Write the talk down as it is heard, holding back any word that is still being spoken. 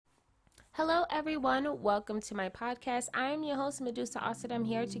Hello, everyone. Welcome to my podcast. I'm your host, Medusa Asad. I'm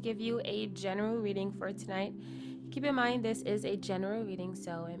here to give you a general reading for tonight. Keep in mind, this is a general reading,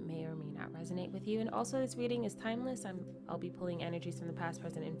 so it may or may not resonate with you. And also, this reading is timeless. I'll be pulling energies from the past,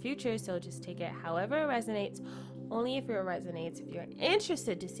 present, and future, so just take it however it resonates. Only if it resonates. If you're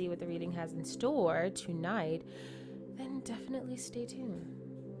interested to see what the reading has in store tonight, then definitely stay tuned.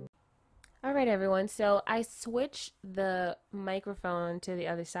 All right, everyone. So I switched the microphone to the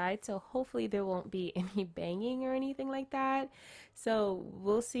other side, so hopefully there won't be any banging or anything like that. So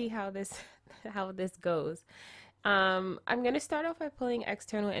we'll see how this how this goes. I'm gonna start off by pulling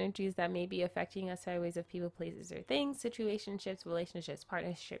external energies that may be affecting us by ways of people, places, or things, situationships, relationships,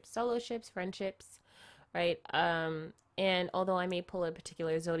 partnerships, soloships, friendships, right? And although I may pull a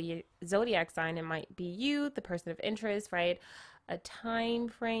particular zodiac sign, it might be you, the person of interest, right? A time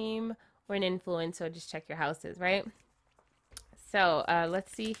frame or an influence. So just check your houses, right? So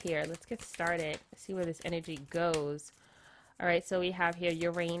let's see here. Let's get started. See where this energy goes. All right, so we have here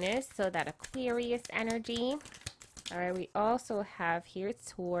Uranus, so that Aquarius energy. All right, we also have here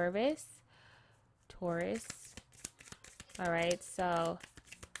Taurus. All right, so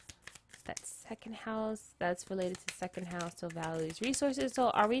that second house, that's related to second house, so values, resources. So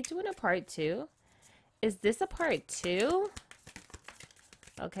are we doing a part two? Is this a part two?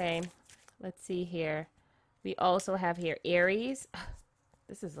 Okay, let's see here. We also have here Aries.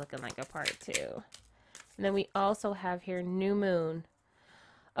 This is looking like a part two. And then we also have here New Moon.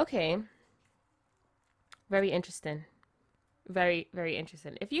 Okay. Very interesting. Very, very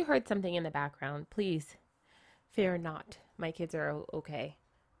interesting. If you heard something in the background, please fear not. My kids are okay.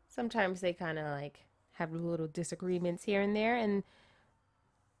 Sometimes they kind of like have little disagreements here and there, and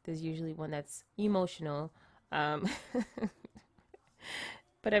there's usually one that's emotional. Um,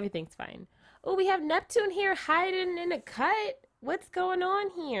 but everything's fine. Oh, we have Neptune here hiding in a cut. What's going on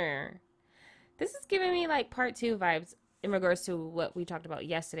here? This is giving me like part two vibes in regards to what we talked about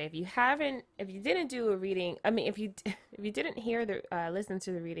yesterday. If you didn't do a reading, if you didn't hear the listen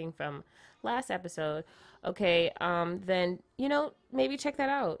to the reading from last episode, okay, then maybe check that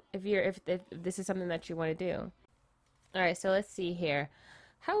out if this is something that you want to do. All right, so let's see here.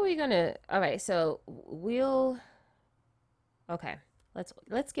 How are we gonna? All right, so okay,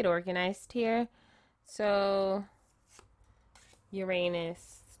 let's get organized here. So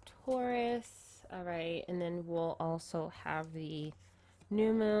Uranus, Taurus. All right, and then we'll also have the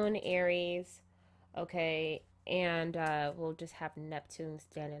new moon, Aries. Okay, and we'll just have Neptune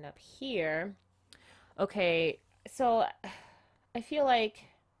standing up here. Okay, so I feel like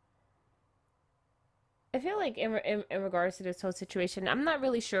in regards to this whole situation, I'm not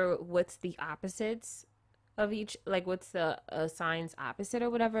really sure what's the opposites of each, like what's the sign's opposite or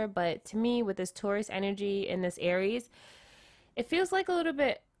whatever. But to me, with this Taurus energy and this Aries, it feels like a little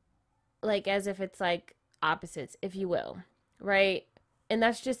bit like as if it's like opposites, if you will, right? And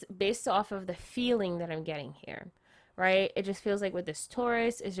that's just based off of the feeling that I'm getting here, right? It just feels like with this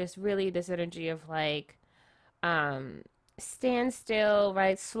Taurus, it's just really this energy of like, um, stand still,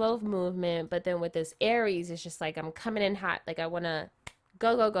 right? Slow movement. But then with this Aries, it's just like I'm coming in hot, like I want to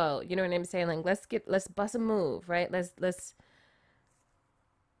go, go, go. You know what I'm saying? Like let's bust a move, right? Let's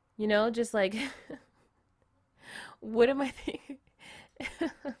just like what am I thinking?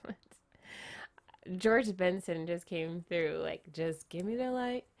 George Benson just came through, like, just give me the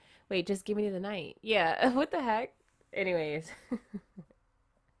light. Wait, just give me the night. Yeah, what the heck? Anyways,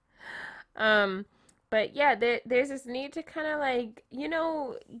 um, but yeah, there's this need to kind of like,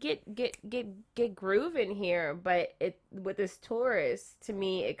 get groove in here. But it with this Taurus, to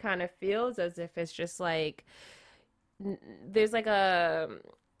me, it kind of feels as if it's just like there's like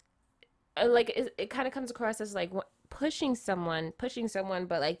like it kind of comes across as like pushing someone,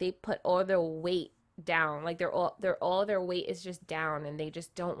 but like they put all their weight down, like all their weight is just down, and they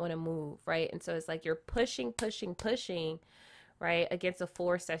just don't want to move, right? And so it's like you're pushing, right, against a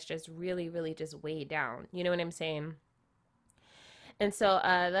force that's just really, really just way down. You know what I'm saying? And so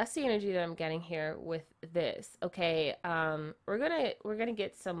that's the energy that I'm getting here with this. Okay, we're gonna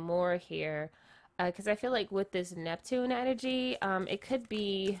get some more here because I feel like with this Neptune energy, it could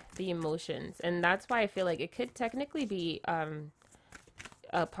be the emotions, and that's why I feel like it could technically be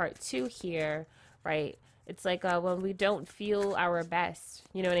a part two here, right? It's like when we don't feel our best,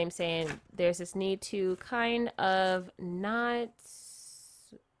 you know what I'm saying? There's this need to kind of not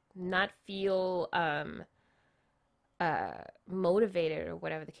feel motivated or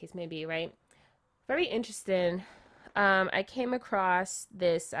whatever the case may be, right? Very interesting. I came across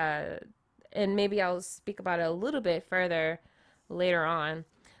this, and maybe I'll speak about it a little bit further later on.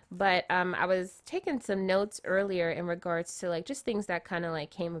 But I was taking some notes earlier in regards to like just things that kind of like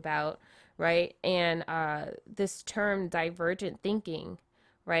came about, right? And this term divergent thinking,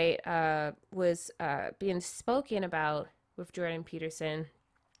 right, was being spoken about with Jordan Peterson,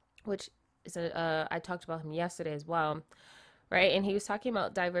 which is I talked about him yesterday as well, right? And he was talking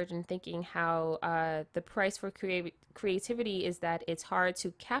about divergent thinking, how the price for creativity is that it's hard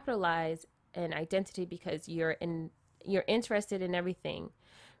to capitalize an identity because you're interested in everything,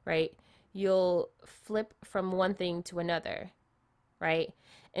 right? You'll flip from one thing to another, right?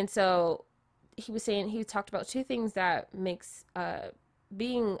 And so he was saying he talked about two things that makes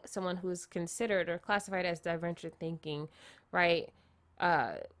being someone who's considered or classified as divergent thinking, right?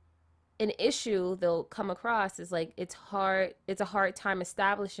 Uh, an issue they'll come across is like it's a hard time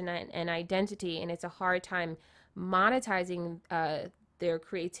establishing an identity, and it's a hard time monetizing their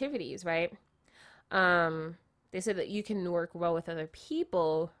creativities, right? They said that you can work well with other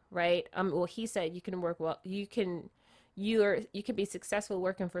people, right? Well, he said you can work well, you can be successful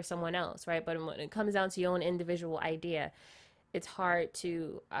working for someone else, right? But when it comes down to your own individual idea, it's hard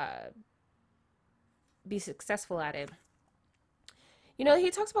to be successful at it.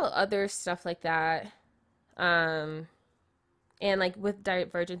 He talks about other stuff like that. Um, and like with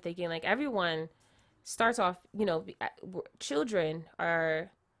divergent thinking, like everyone starts off, children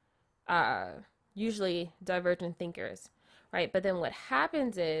are uh, usually divergent thinkers, right? But then what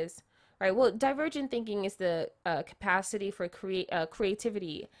happens is, right? Well, divergent thinking is the capacity for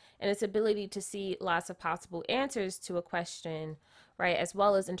creativity and its ability to see lots of possible answers to a question, right? As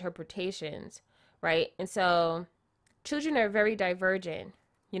well as interpretations, right? And so children are very divergent.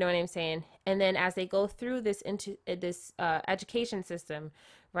 You know what I'm saying? And then as they go through this into this education system,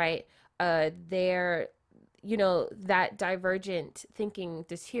 right? They're that divergent thinking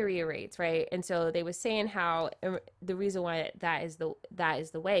deteriorates, right? And so they were saying how the reason why that is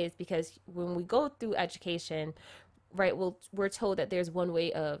the way is because when we go through education, right, we're told that there's one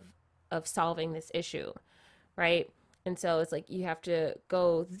way of solving this issue, right? And so it's like you have to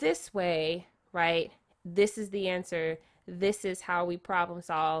go this way, right? This is the answer. This is how we problem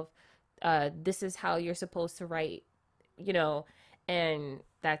solve. This is how you're supposed to write, you know, and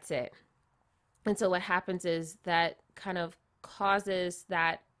that's it. And so what happens is that kind of causes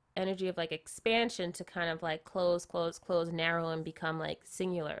that energy of like expansion to kind of like close, narrow, and become like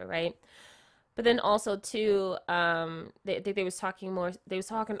singular, right? But then also too, they was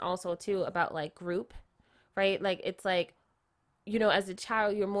talking also too about like group, right? Like it's like, as a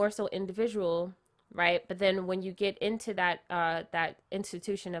child you're more so individual, right? But then when you get into that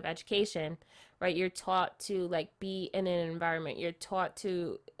institution of education, right, you're taught to like be in an environment. You're taught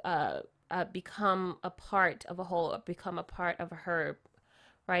to become a part of a whole, become a part of a herd,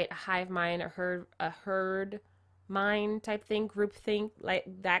 right? A hive mind, a herd mind type thing, group think, like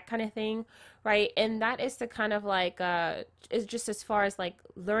that kind of thing, right? And that is the kind of like is just as far as like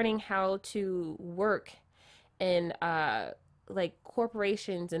learning how to work in like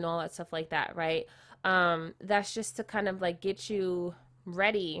corporations and all that stuff like that, right? That's just to kind of like get you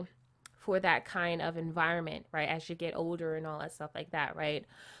ready for that kind of environment, right? As you get older and all that stuff like that, right?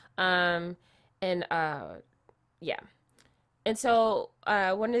 Um, and yeah. And so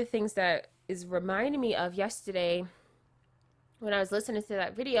one of the things that is reminding me of yesterday when I was listening to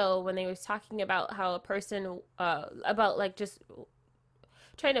that video when they was talking about how a person about like just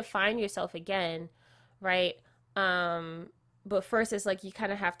trying to find yourself again, right? Um, but first it's like you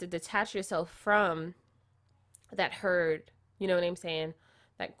kind of have to detach yourself from that herd, you know what I'm saying?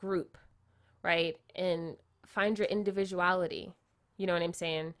 That group, right? And find your individuality, you know what I'm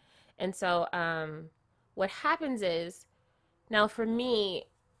saying? And so what happens is now for me,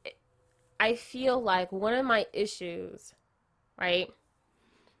 I feel like one of my issues, right?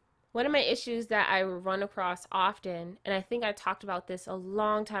 One of my issues that I run across often, and I think I talked about this a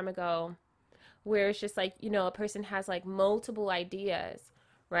long time ago, where it's just like, a person has like multiple ideas,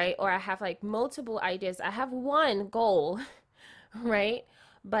 right? Or I have like multiple ideas. I have one goal, right?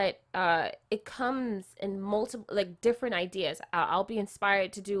 But it comes in multiple, like different ideas. I'll be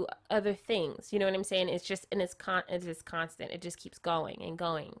inspired to do other things. You know what I'm saying? It's just, and it's just constant. It just keeps going and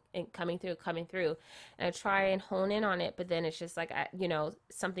going and coming through. And I try and hone in on it, but then it's just like,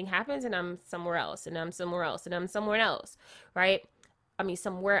 something happens and I'm somewhere else, and I'm somewhere else, and I'm somewhere else, right? I mean,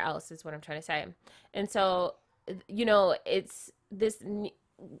 somewhere else is what I'm trying to say. And so, it's this,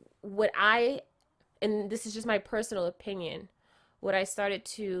 what I, and this is just my personal opinion, what I started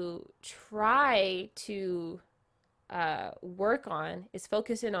to try to work on is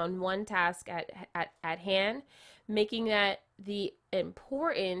focusing on one task at hand, making that the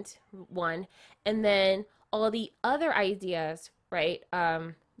important one, and then all the other ideas, right?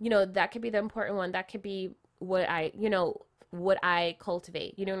 that could be the important one. That could be what what I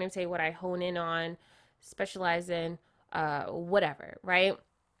cultivate. You know what I'm saying? What I hone in on, specialize in, whatever, right?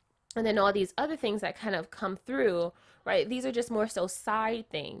 And then all these other things that kind of come through, right? These are just more so side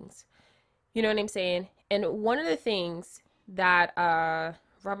things. You know what I'm saying? And one of the things that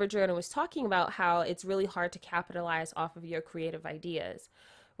Robert Jordan was talking about, how it's really hard to capitalize off of your creative ideas,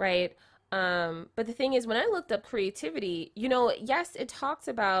 right? But the thing is, when I looked up creativity, yes, it talks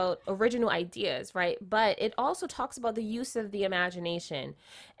about original ideas, right? But it also talks about the use of the imagination.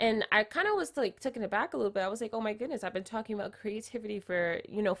 And I kind of was like taken aback a little bit. I was like, oh my goodness, I've been talking about creativity for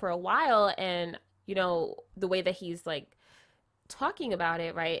a while. And, the way that he's like talking about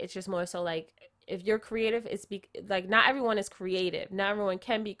it, right? It's just more so like, if you're creative, like not everyone is creative. Not everyone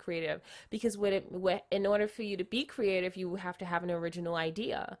can be creative, because in order for you to be creative, you have to have an original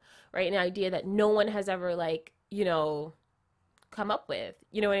idea, right? An idea that no one has ever like come up with.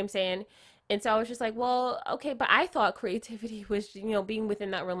 You know what I'm saying? And so I was just like, well, okay, but I thought creativity was being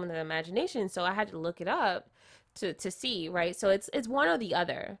within that realm of the imagination, so I had to look it up to see, right? So it's one or the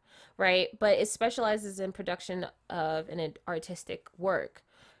other, right? But it specializes in production of an artistic work,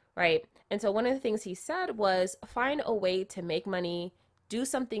 right? And so one of the things he said was, find a way to make money, do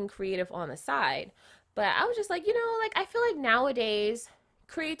something creative on the side. But I was just like, like I feel like nowadays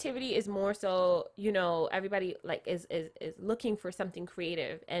creativity is more so, everybody like is looking for something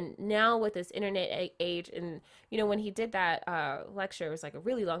creative. And now with this internet age, and when he did that lecture, it was like a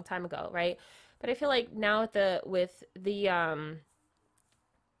really long time ago, right? But I feel like now with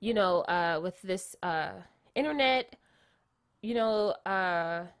this internet, you know,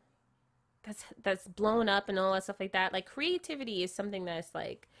 uh that's blown up and all that stuff like that. Like creativity is something that's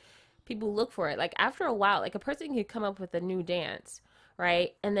like people look for it. Like after a while, like a person can come up with a new dance,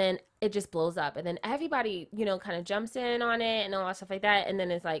 right? And then it just blows up, and then everybody, kind of jumps in on it and all that stuff like that. And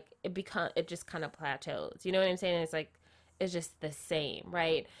then it's like it just kind of plateaus. You know what I'm saying? It's like it's just the same,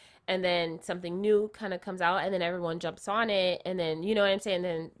 right? And then something new kind of comes out, and then everyone jumps on it, and then you know what I'm saying?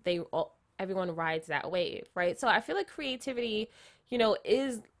 Then everyone rides that wave, right? So I feel like creativity,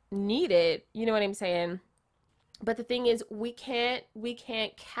 is needed. You know what I'm saying? But the thing is, we can't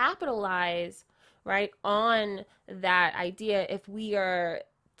capitalize, right, on that idea if we are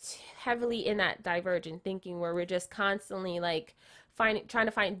heavily in that divergent thinking, where we're just constantly like trying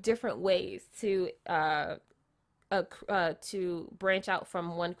to find different ways to branch out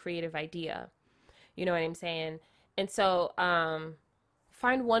from one creative idea. You know what I'm saying? And so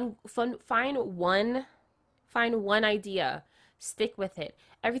find one fun find one idea, stick with it.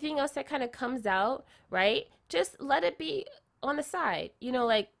 Everything else that kind of comes out, right? Just let it be on the side.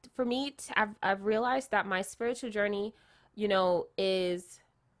 Like for me, I've realized that my spiritual journey, is,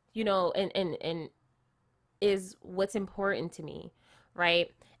 and is what's important to me, right?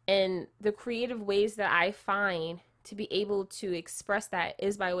 And the creative ways that I find to be able to express that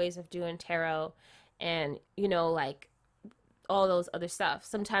is by ways of doing tarot and, like all those other stuff.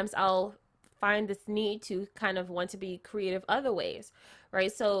 Sometimes I'll find this need to kind of want to be creative other ways,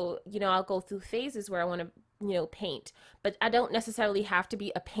 right? So, I'll go through phases where I want to, paint, but I don't necessarily have to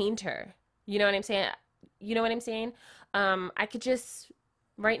be a painter. You know what I'm saying? You know what I'm saying? I could just,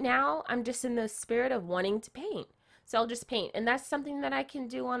 right now, I'm just in the spirit of wanting to paint. So I'll just paint. And that's something that I can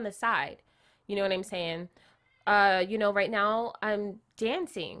do on the side. You know what I'm saying? Right now I'm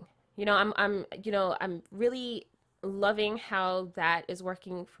dancing. I'm really loving how that is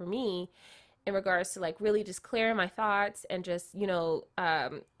working for me in regards to like really just clearing my thoughts and just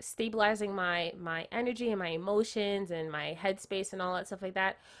stabilizing my energy and my emotions and my headspace and all that stuff like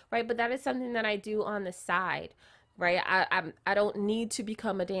that, right? But that is something that I do on the side, right? I don't need to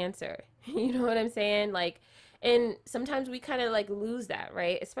become a dancer. You know what I'm saying? Like, and sometimes we kind of like lose that,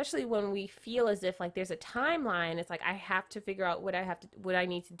 right? Especially when we feel as if like there's a timeline. It's like I have to figure out what I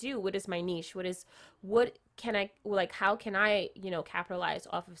need to do. What is my niche? What can I, like, how can I, capitalize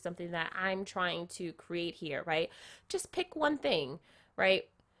off of something that I'm trying to create here, right? Just pick one thing, right?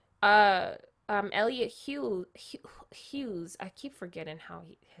 Uh, Elliot Hughes, I keep forgetting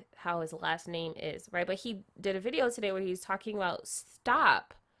how his last name is, right? But he did a video today where he's talking about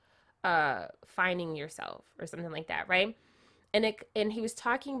stop finding yourself or something like that, right? And he was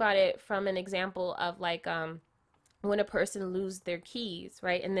talking about it from an example of like when a person loses their keys,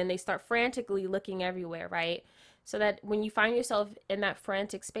 right? And then they start frantically looking everywhere, right? So that when you find yourself in that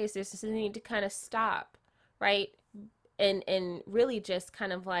frantic space, there's this need to kind of stop, right? And really just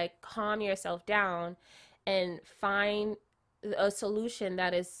kind of like calm yourself down and find a solution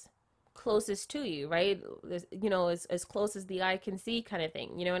that is closest to you, right? As close as the eye can see, kind of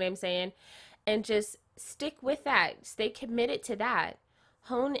thing. You know what I'm saying? And just stick with that. Stay committed to that.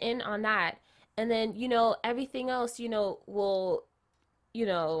 hone in on that. And then, everything else, will, you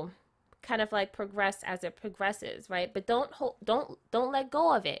know, kind of like progress as it progresses, right? But don't let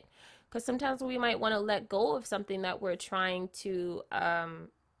go of it. Because sometimes we might want to let go of something that we're trying to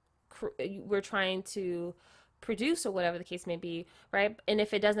produce, or whatever the case may be, right? And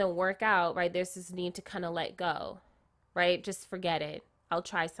if it doesn't work out, right, there's this need to kind of let go, right? Just forget it. I'll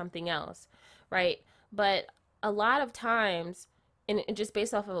try something else, right? But a lot of times, and just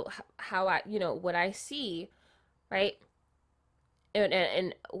based off of how what I see, right?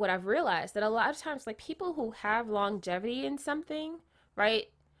 And what I've realized, that a lot of times, like, people who have longevity in something, right?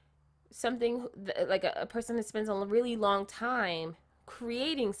 Something like a person that spends a really long time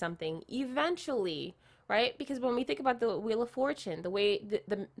creating something, eventually, right? Because when we think about the Wheel of Fortune, the way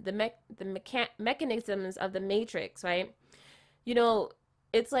the mechanisms of the Matrix, right? You know,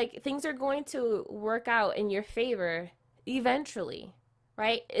 it's like things are going to work out in your favor eventually,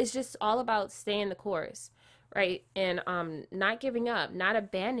 right? It's just all about staying the course, right? And not giving up, not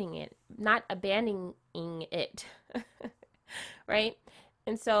abandoning it, right?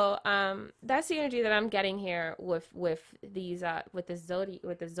 And so that's the energy that I'm getting here with these with the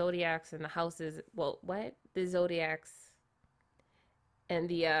zodiacs and the houses. Well, what? The zodiacs and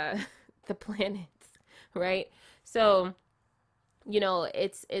the the planets, right? So,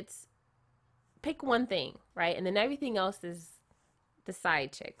 it's pick one thing, right? And then everything else is the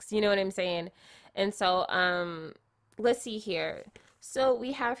side chicks. You know what I'm saying? And so let's see here. So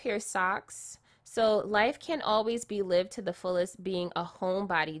we have here socks. So life can always be lived to the fullest, being a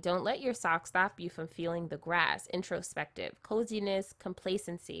homebody. Don't let your socks stop you from feeling the grass. Introspective, coziness,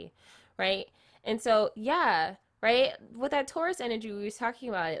 complacency, right? And so, yeah, right, with that Taurus energy we was talking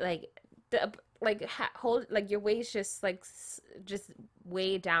about, it like the hold, like, your weight's just like just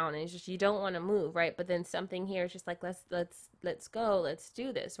way down, and it's just you don't want to move, right? But then something here is just like, let's go, let's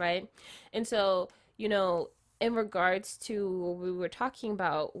do this, right? And so, in regards to what we were talking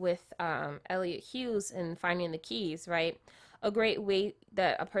about with Elliot Hughes and finding the keys, right? A great way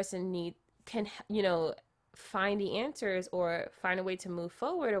that a person can find the answers or find a way to move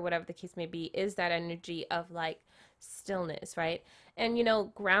forward, or whatever the case may be, is that energy of like stillness, right? And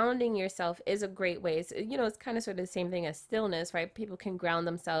grounding yourself is a great way. So, it's kind of sort of the same thing as stillness, right? People can ground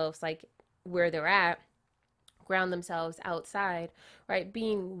themselves like where they're at, ground themselves outside, right?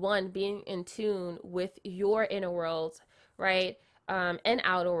 Being in tune with your inner world, right? And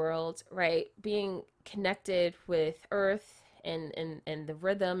outer world, right? Being connected with earth and the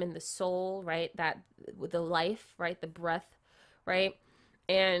rhythm and the soul, right? That with the life, right? The breath, right?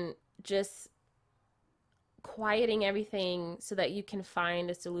 And just quieting everything so that you can find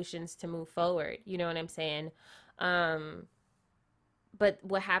the solutions to move forward. You know what I'm saying? Um, but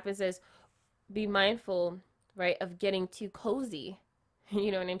what happens is, be mindful, right, of getting too cozy.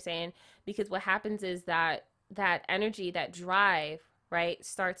 You know what I'm saying? Because what happens is that energy, that drive, right,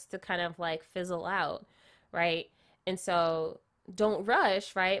 starts to kind of like fizzle out, right? And so don't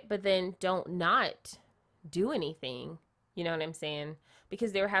rush, right? But then don't not do anything. You know what I'm saying?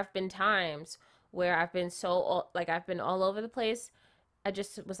 Because there have been times where I've been all over the place. I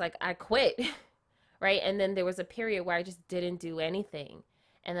just was like, I quit, right? And then there was a period where I just didn't do anything.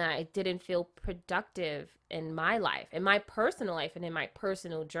 And then I didn't feel productive in my life, in my personal life, and in my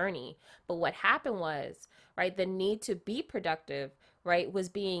personal journey. But what happened was, right, the need to be productive, right, was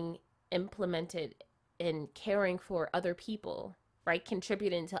being implemented in caring for other people, right,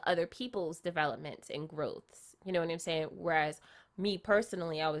 contributing to other people's developments and growths. You know what I'm saying? Whereas me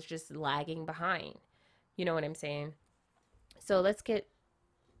personally, I was just lagging behind. You know what I'm saying? So let's get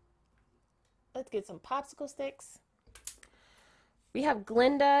some popsicle sticks. We have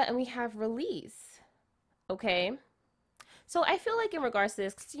Glinda and we have Release. Okay. So I feel like in regards to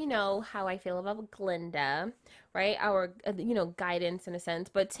this, 'cause you know how I feel about Glinda, right? Our, guidance in a sense.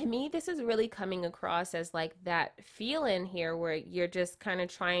 But to me, this is really coming across as like that feeling here where you're just kind of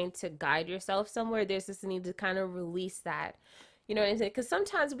trying to guide yourself somewhere. There's this need to kind of release that. You know what I'm saying? Because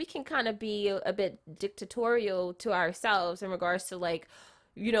sometimes we can kind of be a bit dictatorial to ourselves in regards to like,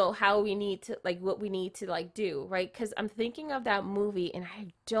 how we need to, like, what we need to like do, right? Because I'm thinking of that movie and I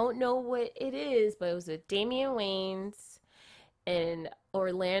don't know what it is, but it was with Damian Wayans and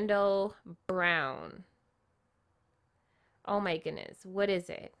Orlando Brown. Oh my goodness, what is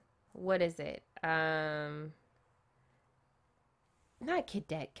it? What is it? Not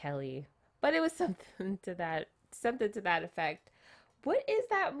Cadet Kelly, but it was something to that effect. What is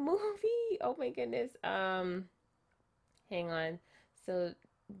that movie? Oh my goodness. Hang on. So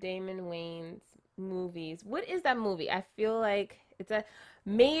Damon Wayne's movies. What is that movie? I feel like it's a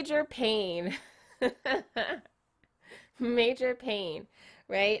Major Pain. Major Pain.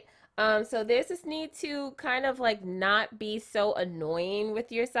 right? So there's this need to kind of like not be so annoying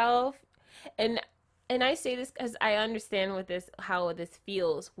with yourself. And I say this because I understand what this how this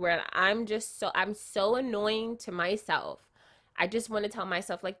feels, where I'm so annoying to myself. I just want to tell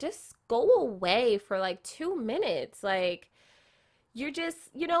myself, like, just go away for like 2 minutes. Like, you're just,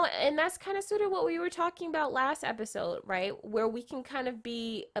 and that's kind of sort of what we were talking about last episode, right? Where we can kind of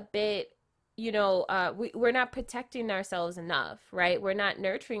be a bit, we're not protecting ourselves enough, right? We're not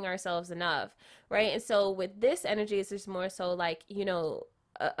nurturing ourselves enough, right? And so with this energy, it's just more so like,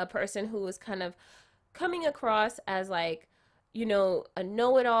 a person who is kind of coming across as like, a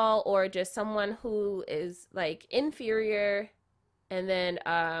know it all, or just someone who is like inferior. And then,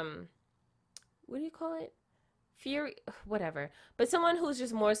 what do you call it? Fury, whatever. But someone who's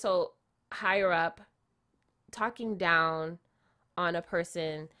just more so higher up, talking down on a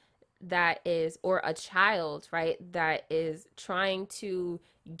person that is, or a child, right, that is trying to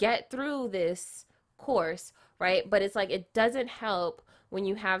get through this course, right? But it's like it doesn't help when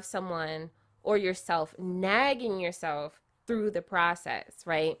you have someone or yourself nagging yourself through the process,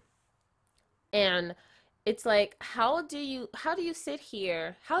 right? And it's like, how do you sit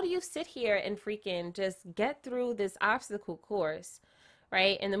here and freaking just get through this obstacle course,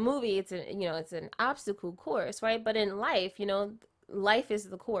 right? In the movie, it's an obstacle course, right? But in life, life is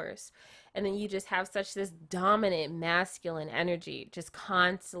the course. And then you just have such this dominant masculine energy, just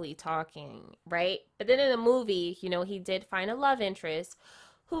constantly talking, right? But then in the movie, he did find a love interest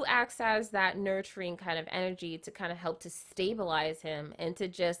who acts as that nurturing kind of energy to kind of help to stabilize him and to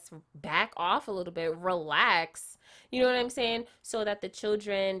just back off a little bit, relax. You know what I'm saying? So that the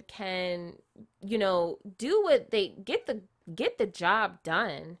children can, do what they get the job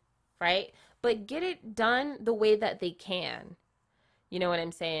done, right? But get it done the way that they can. You know what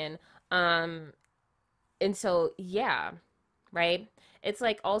I'm saying? Um and so yeah, right? It's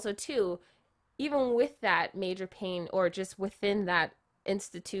like also too, even with that major pain or just within that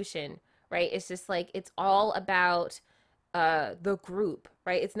institution, right? It's just like it's all about the group,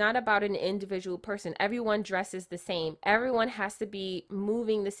 right? It's not about an individual person. Everyone dresses the same. Everyone has to be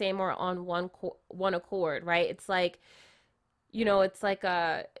moving the same or on one accord, right? It's like, it's like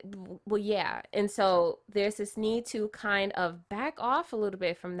a, well, yeah. And so there's this need to kind of back off a little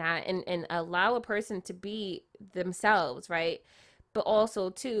bit from that, and allow a person to be themselves, right? But also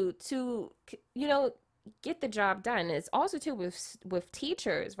to get the job done. It's also too with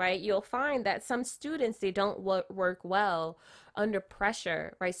teachers, right? You'll find that some students, they don't work well under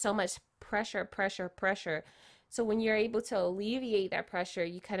pressure, right? So much pressure, pressure, pressure. So when you're able to alleviate that pressure,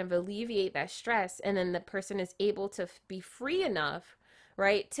 you kind of alleviate that stress, and then the person is able to be free enough,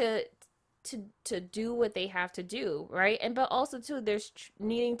 right, to do what they have to do, right? And but also too, there's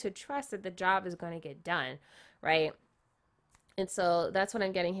needing to trust that the job is going to get done, right? And so that's what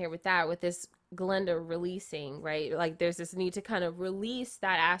I'm getting here with that, with this Glenda releasing, right? Like there's this need to kind of release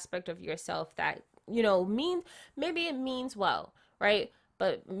that aspect of yourself that, mean, maybe it means well, right?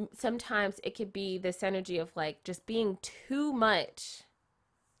 But sometimes it could be this energy of like just being too much,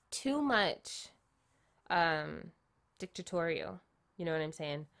 um, dictatorial. You know what I'm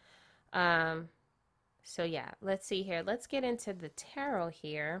saying? Um, so yeah, let's see here. Let's get into the tarot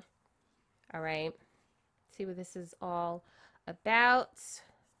here. All right. See what this is all about.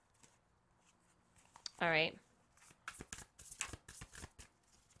 All right.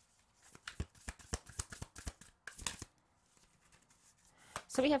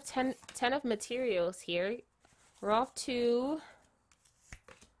 So we have 10 of materials here. We're off to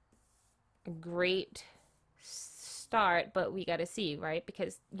a great start, but we got to see, right?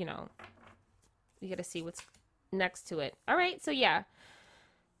 Because, we got to see what's next to it. All right. So yeah.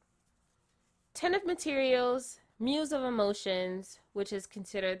 10 of materials, Muse of emotions, which is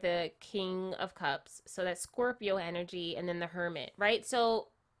considered the King of Cups. So that's Scorpio energy, and then the Hermit, right? So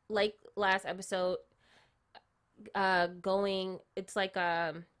like last episode, it's like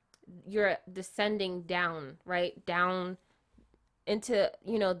you're descending down, right? Down into,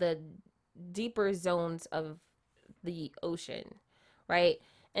 the deeper zones of the ocean, right?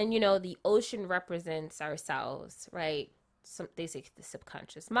 And the ocean represents ourselves, right? They say the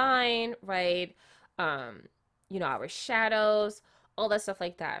subconscious mind, right? Um, our shadows, all that stuff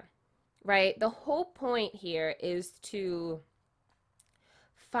like that, right? The whole point here is to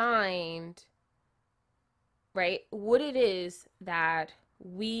find, right, what it is that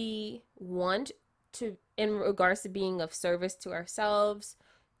we want to, in regards to being of service to ourselves,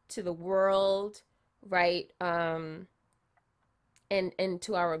 to the world, right? And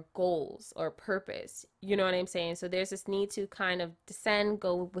to our goals or purpose. You know what I'm saying? So there's this need to kind of descend,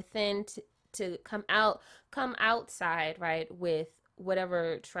 go within, to come outside, right, with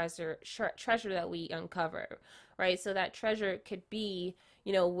whatever treasure that we uncover, right? So that treasure could be,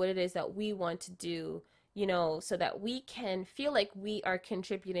 what it is that we want to do, so that we can feel like we are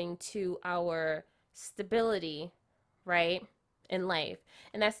contributing to our stability, right, in life.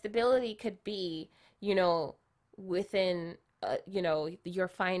 And that stability could be, within, your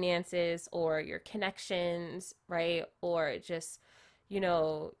finances or your connections, right? Or just,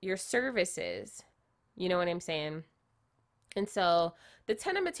 your services. You know what I'm saying? And so the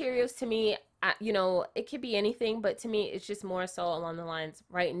 10 of materials to me, it could be anything, but to me, it's just more so along the lines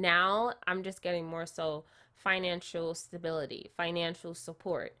right now, I'm just getting more so financial stability, financial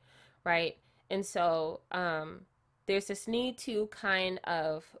support, right? And so there's this need to kind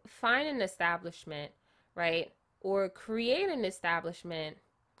of find an establishment, right? Or create an establishment,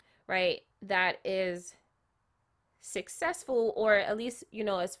 right? That is successful, or at least,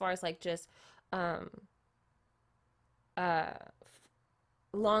 as far as like just um, uh,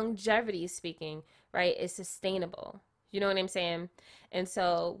 longevity speaking, right, is sustainable. You know what I'm saying? And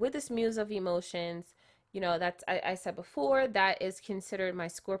so with this Muse of Emotions, that's, I said before, that is considered my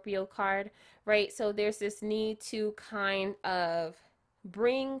Scorpio card, right? So there's this need to kind of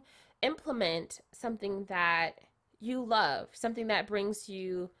bring, implement something that you love, something that brings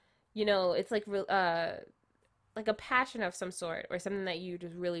you, it's like a passion of some sort, or something that you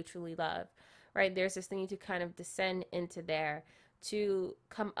just really truly love, right? There's this need to kind of descend into there to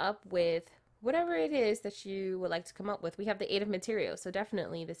come up with whatever it is that you would like to come up with. We have the Eight of Materials, so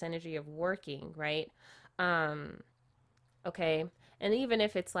definitely this energy of working, right? Um, okay. And even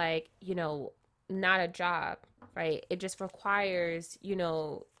if it's like, not a job, right? It just requires,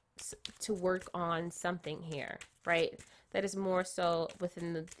 to work on something here, right? That is more so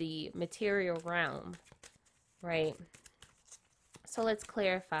within the material realm, right? So let's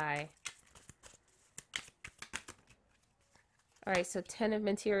clarify. All right, so 10 of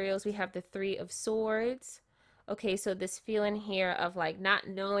materials, we have the 3 of swords. Okay, so this feeling here of like not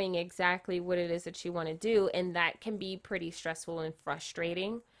knowing exactly what it is that you want to do, and that can be pretty stressful and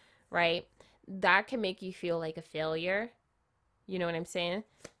frustrating, right? That can make you feel like a failure. You know what I'm saying?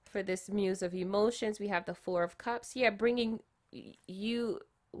 For this Muse of Emotions, we have the 4 of Cups. Yeah, bringing you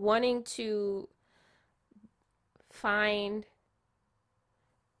wanting to find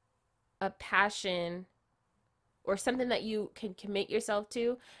a passion or something that you can commit yourself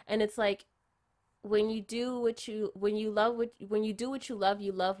to, and it's like when you do what you when you love what when you do what you love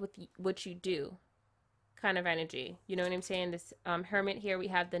what you do, kind of energy. You know what I'm saying? This Hermit here, we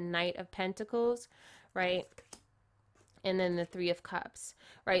have the Knight of Pentacles, right? And then the 3 of Cups,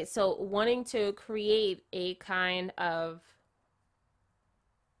 right? So wanting to create a kind of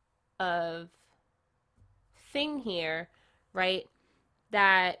thing here, right?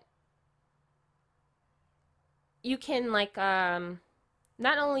 That you can like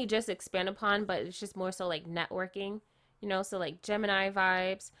not only just expand upon, but it's just more so like networking, so like Gemini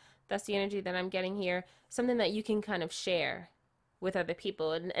vibes. That's the energy that I'm getting here. Something that you can kind of share with other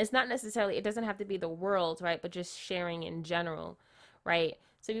people. And it's not necessarily, it doesn't have to be the world, right? But just sharing in general, right?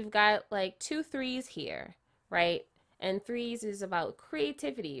 So we've got like 2 threes here, right? And threes is about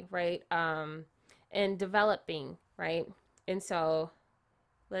creativity, right? And developing, right? And so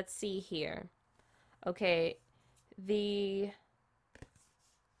let's see here. Okay, the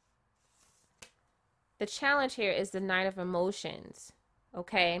the challenge here is the Nine of Emotions.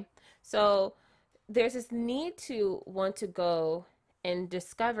 Okay, so there's this need to want to go and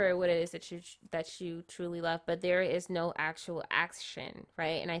discover what it is that you truly love, but there is no actual action,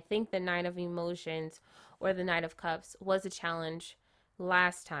 right? And I think the Nine of Emotions or the Knight of Cups was a challenge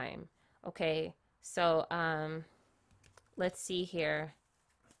last time. Okay, so let's see here.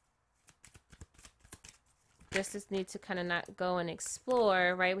 Just this need to kind of not go and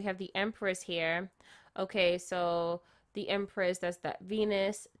explore, right? We have the Empress here. Okay, so the Empress, that's that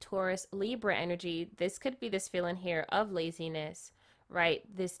Venus, Taurus, Libra energy. This could be this feeling here of laziness, right?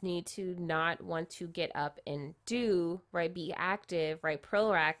 This need to not want to get up and do, right? Be active, right?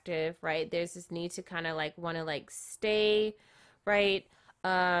 Proactive, right? There's this need to kind of like want to like stay, right?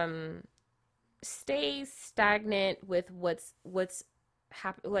 Um, Stay stagnant with what's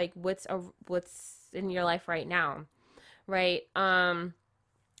like what's in your life right now, right?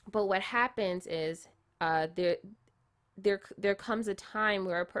 But what happens is there comes a time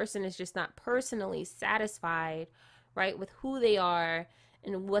where a person is just not personally satisfied, right, with who they are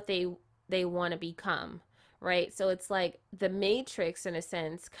and what they want to become, right? So it's like the matrix in a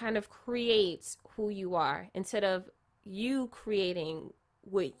sense kind of creates who you are instead of you creating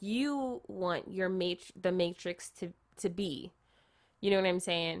what you want the matrix to be. You know what I'm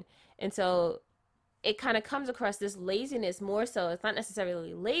saying? And so it kind of comes across this laziness more so. It's not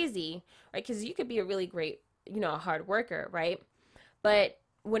necessarily lazy, right? Because you could be a really great, a hard worker, right? But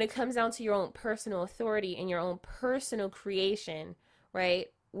when it comes down to your own personal authority and your own personal creation, right?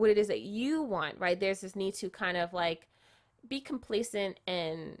 What it is that you want, right? There's this need to kind of like be complacent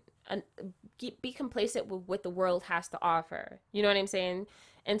and be complacent with what the world has to offer. You know what I'm saying?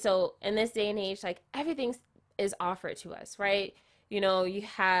 And so in this day and age, like everything is offered to us, right? You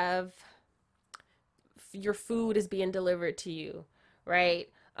have your food is being delivered to you, right?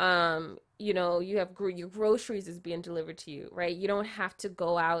 You have your groceries is being delivered to you, right? You don't have to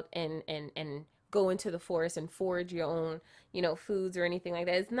go out and go into the forest and forage your own, foods or anything like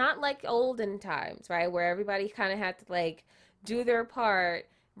that. It's not like olden times, right? Where everybody kind of had to like do their part,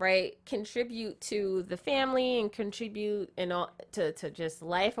 right? Contribute to the family and contribute and all to just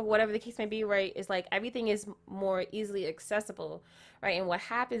life or whatever the case may be, right? It's like everything is more easily accessible, right? And what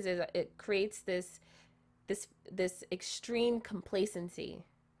happens is it creates this extreme complacency,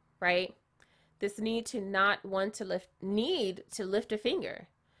 right? This need to not want to lift a finger,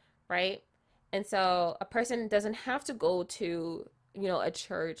 right? And so a person doesn't have to go to, a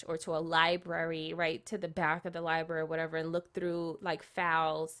church or to a library, right? To the back of the library or whatever and look through like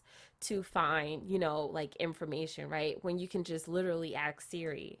files to find, like information, right? When you can just literally ask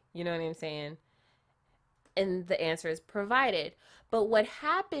Siri, you know what I'm saying? And the answer is provided. But what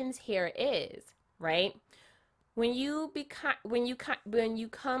happens here is, right? When you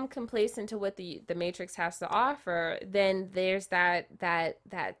come complacent to what the matrix has to offer, then there's that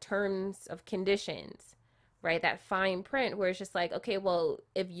terms of conditions, right? That fine print where it's just like, okay, well,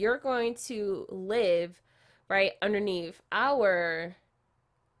 if you're going to live right underneath our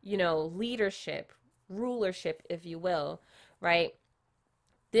leadership, rulership, if you will, right,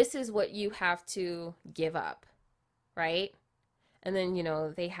 this is what you have to give up, right? And then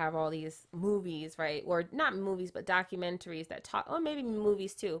they have all these movies, right? Or not movies but documentaries that talk, or maybe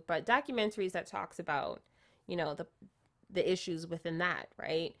movies too, but documentaries that talks about the issues within that,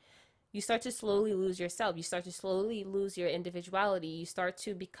 right? You start to slowly lose yourself. You start to slowly lose your individuality.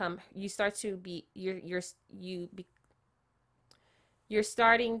 You're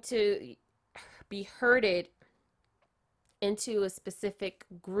starting to be herded into a specific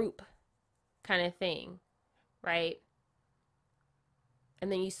group kind of thing, right?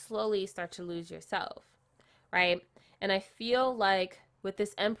 And then you slowly start to lose yourself, right? And I feel like with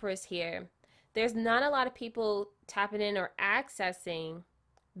this Empress here, there's not a lot of people tapping in or accessing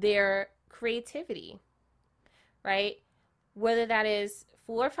their creativity, right? Whether that is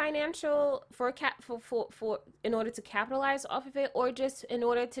for financial, for in order to capitalize off of it, or just in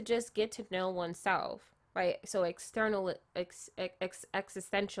order to just get to know oneself, right? So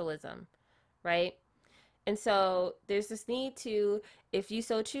existentialism, right? And so there's this need to, if you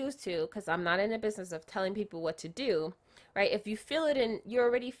so choose to, because I'm not in the business of telling people what to do, right? If you feel it and you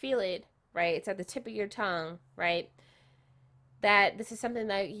already feel it, right? It's at the tip of your tongue, right? That this is something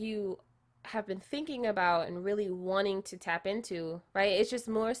that you have been thinking about and really wanting to tap into, right? It's just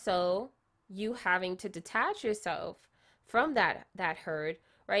more so you having to detach yourself from that herd,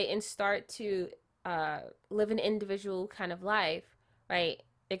 right? And start to live an individual kind of life, right?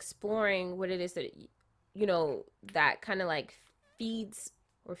 Exploring what it is that that kind of like feeds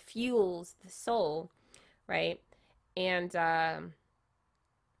or fuels the soul, right? And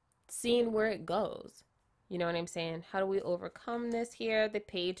seeing where it goes. You know what I'm saying? How do we overcome this here? The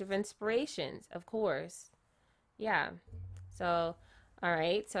page of inspirations, of course. Yeah. So, all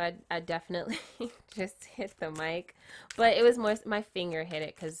right. So I definitely just hit the mic, but it was more my finger hit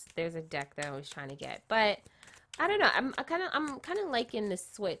it because there's a deck that I was trying to get. But I don't know. I'm kind of liking the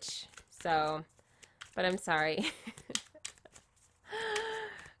switch. So, but I'm sorry.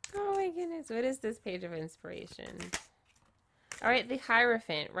 Oh my goodness. What is this page of inspiration? All right, the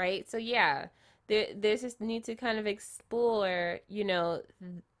Hierophant, right? So yeah, there's this need to kind of explore,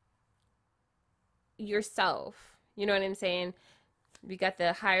 yourself. You know what I'm saying? We got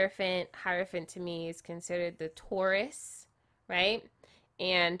the Hierophant. Hierophant to me is considered the Taurus, right?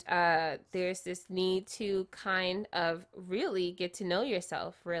 And there's this need to kind of really get to know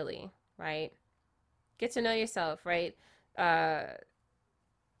yourself, really, right? Get to know yourself, right?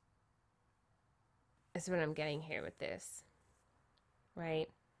 Is what I'm getting here with this, right?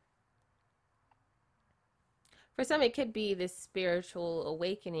 For some, it could be this spiritual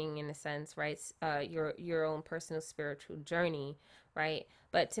awakening in a sense, right? Your own personal spiritual journey, right?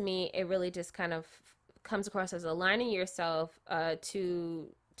 But to me, it really just kind of comes across as aligning yourself to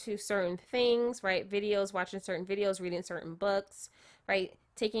certain things, right? Videos, watching certain videos, reading certain books, right?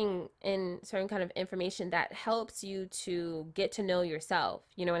 taking in certain kind of information that helps you to get to know yourself.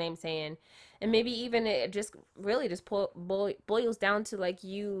 You know what I'm saying? And maybe even it just really just boils down to like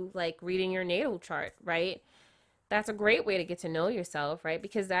you like reading your natal chart, right? That's a great way to get to know yourself, right?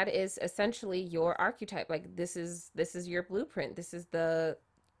 Because that is essentially your archetype. Like this is your blueprint. This is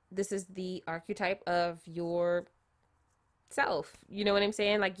the archetype of your self. You know what I'm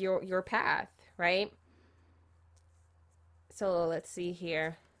saying? Like your path, right? So let's see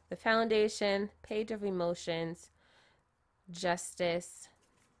here. The foundation, page of emotions, justice,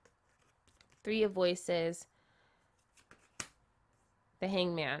 three of voices, the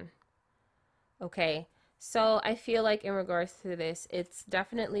hangman. Okay. So I feel like in regards to this, it's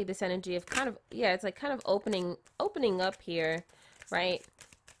definitely this energy of kind of, yeah, it's like kind of opening up here, right?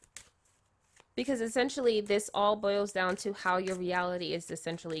 Because essentially this all boils down to how your reality is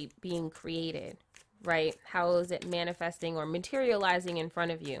essentially being created, right? How is it manifesting or materializing in front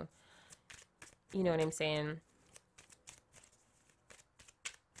of you? You know what I'm saying?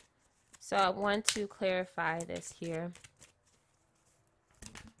 So I want to clarify this here.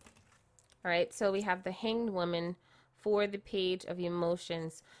 All right, so we have the Hanged Woman for the page of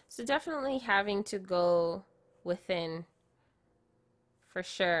emotions. So definitely having to go within for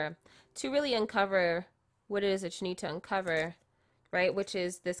sure to really uncover what it is that you need to uncover, right? Which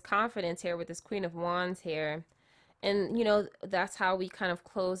is this confidence here with this Queen of Wands here. And, you know, that's how we kind of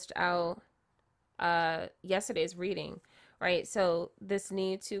closed out yesterday's reading, right? So this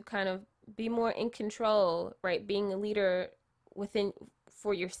need to kind of be more in control, right? Being a leader within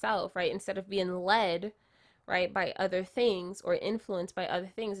for yourself, right? Instead of being led, right, by other things or influenced by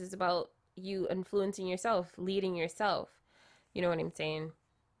other things. It's about you influencing yourself, leading yourself. You know what I'm saying?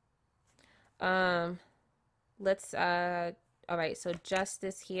 Um, let's all right, so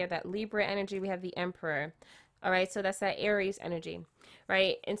justice here, that Libra energy, we have the Emperor. All right, so that's that Aries energy,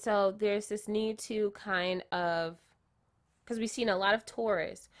 right? And so there's this need to kind of, because we've seen a lot of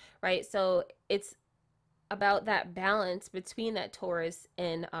Taurus, right? So it's about that balance between that Taurus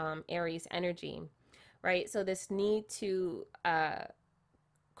and Aries energy, right? So this need to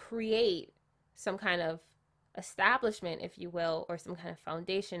create some kind of establishment, if you will, or some kind of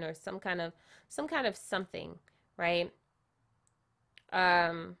foundation, or some kind of something, right?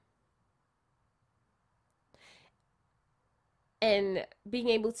 Um, and being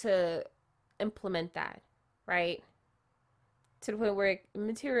able to implement that, right? To the point where it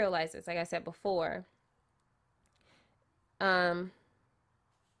materializes, like I said before. Um,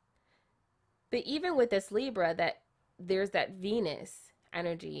 but even with this Libra, that there's that Venus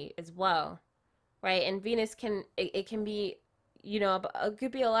energy as well, right? And Venus it can be, you know, it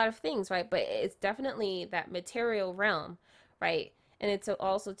could be a lot of things, right? But it's definitely that material realm, right? And it's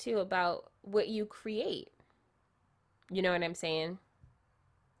also too about what you create. You know what I'm saying?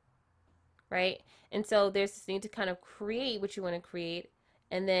 Right? And so there's this need to kind of create what you want to create,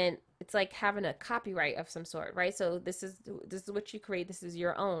 and then it's like having a copyright of some sort, right? So this is what you create. This is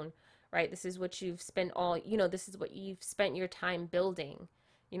your own, right? This is what you've spent all, you know, this is what you've spent your time building.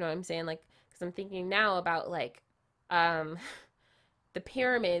 You know what I'm saying? Like, because I'm thinking now about like um the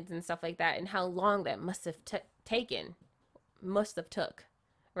pyramids and stuff like that, and how long that must have taken, must have took,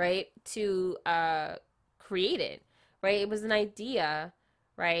 right, to create it, right? It was an idea,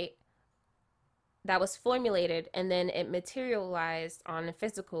 right, that was formulated, and then it materialized on the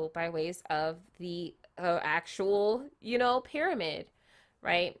physical by ways of the actual, you know, pyramid,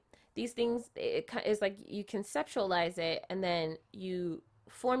 right? These things, it's like you conceptualize it and then you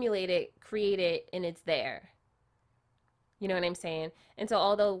formulate it, create it, and it's there. You know what I'm saying? And so,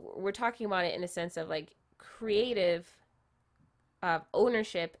 although we're talking about it in a sense of like creative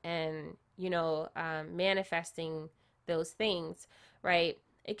ownership and, you know, manifesting those things, right?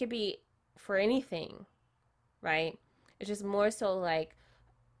 It could be for anything, right? It's just more so like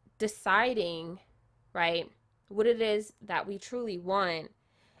deciding, right, what it is that we truly want,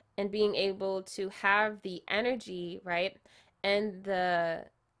 and being able to have the energy, right, and the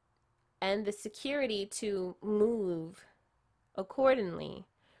security to move accordingly,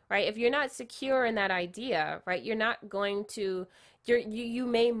 right? If you're not secure in that idea, right, you're not going to, you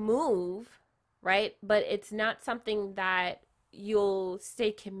may move, right, but it's not something that you'll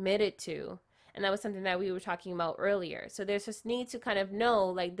stay committed to. And that was something that we were talking about earlier. So there's this need to kind of know,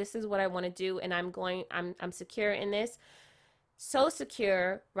 like, this is what I want to do, and I'm secure in this. So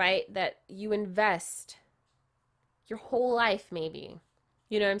secure, right, that you invest your whole life, maybe.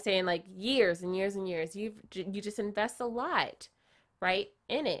 You know what I'm saying? Like years and years and years. You just invest a lot, right,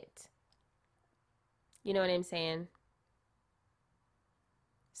 in it. You know what I'm saying?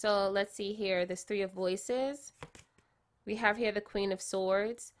 So let's see here. This three of voices. We have here the Queen of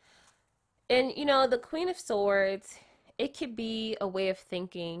Swords. And the Queen of Swords, it could be a way of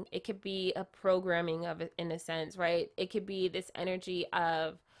thinking. It could be a programming of it in a sense, right? It could be this energy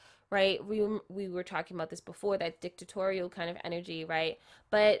of, right? We were talking about this before, that dictatorial kind of energy, right?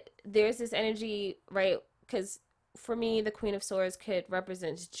 But there's this energy, right? Because for me, the Queen of Swords could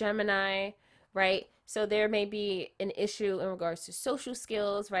represent Gemini, right? So there may be an issue in regards to social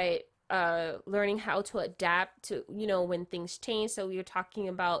skills, right? Learning how to adapt to when things change. So we were talking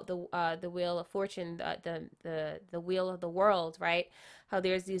about the wheel of fortune, the wheel of the world, right? How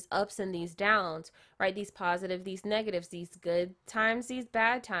there's these ups and these downs, right? These positive, these negatives, these good times, these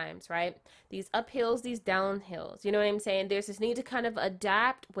bad times, right? These uphills, these downhills. You know what I'm saying? There's this need to kind of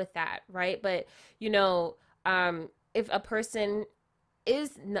adapt with that, right? But if a person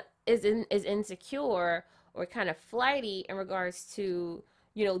is insecure or kind of flighty in regards to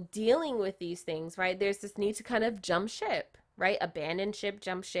dealing with these things, right? There's this need to kind of jump ship, right? Abandon ship,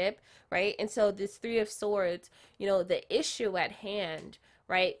 jump ship, right? And so this Three of Swords, the issue at hand,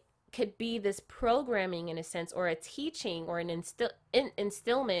 right, could be this programming in a sense, or a teaching, or an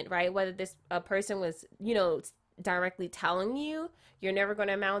instillment, right? Whether this a person was, directly telling you you're never going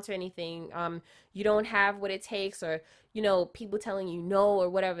to amount to anything, you don't have what it takes, or people telling you no, or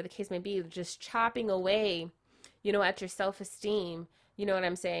whatever the case may be, just chopping away, at your self-esteem. You know what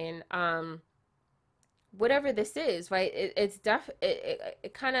I'm saying? Whatever this is, right?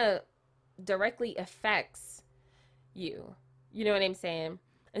 It kind of directly affects you. You know what I'm saying?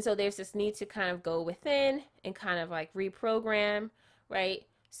 And so there's this need to kind of go within and kind of like reprogram, right?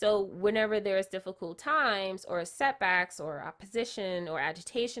 So whenever there's difficult times or setbacks or opposition or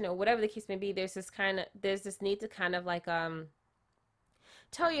agitation or whatever the case may be, there's this need to kind of like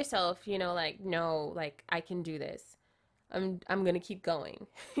tell yourself, like, no, like, I can do this. I'm gonna keep going.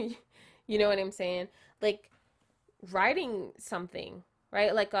 You know what I'm saying? Like writing something,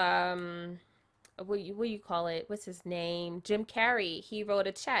 right? Like what you call it? What's his name? Jim Carrey. He wrote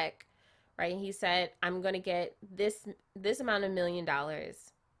a check, right? He said, "I'm gonna get this amount of $1 million,"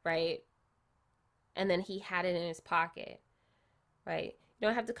 right? And then he had it in his pocket, right? You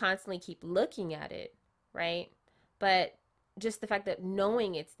don't have to constantly keep looking at it, right? But just the fact that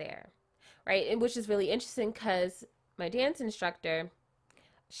knowing it's there, right? And which is really interesting because my dance instructor,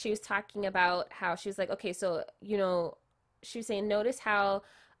 she was talking about how she was like, okay, so, she was saying, notice how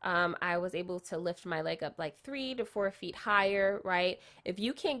I was able to lift my leg up like 3 to 4 feet higher, right? If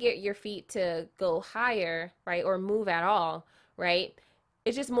you can't get your feet to go higher, right, or move at all, right?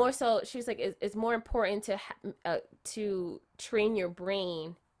 It's just more so. She's like, it's more important to train your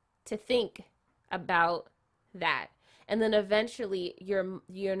brain to think about that, and then eventually your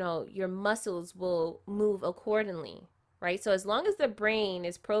muscles will move accordingly, right? So as long as the brain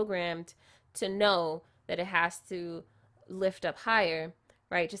is programmed to know that it has to lift up higher,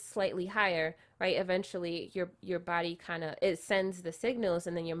 right, just slightly higher, right, eventually your body kind of, it sends the signals,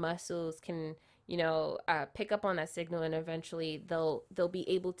 and then your muscles can pick up on that signal, and eventually they'll be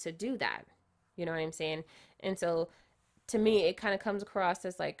able to do that. You know what I'm saying? And so to me, it kind of comes across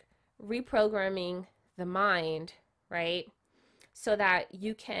as like reprogramming the mind, right? So that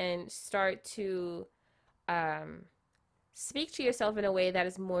you can start to um, speak to yourself in a way that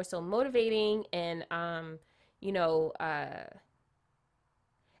is more so motivating, and you know uh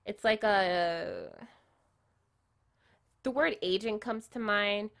it's like the word agent comes to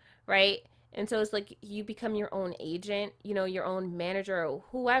mind, right? And so it's like you become your own agent, your own manager or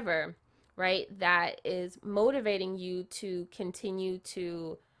whoever, right? That is motivating you to continue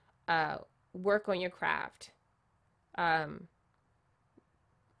to uh work on your craft. um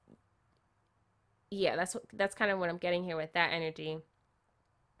yeah, that's kind of what I'm getting here with that energy.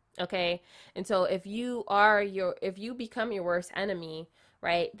 Okay. And so if you become your worst enemy,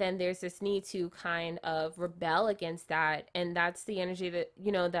 right, then there's this need to kind of rebel against that. And that's the energy that,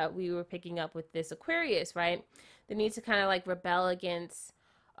 that we were picking up with this Aquarius, right? The need to kind of like rebel against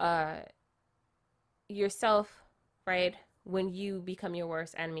uh yourself, right? When you become your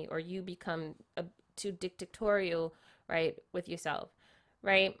worst enemy, or you become too dictatorial, right, with yourself,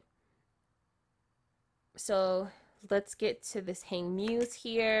 right? So let's get to this Hang Muse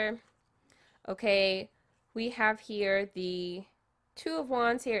here. Okay, we have here the Two of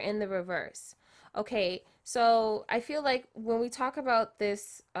Wands here in the reverse. Okay, so I feel like when we talk about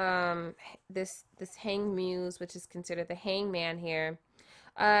this this Hang Muse, which is considered the hangman here,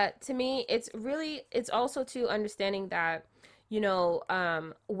 to me it's also to understanding that,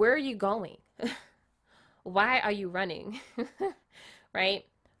 where are you going? Why are you running? Right?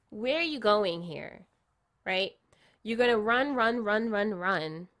 Where are you going here? Right? You're gonna run, run, run, run,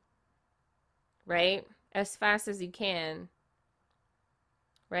 run, right? as fast as you can,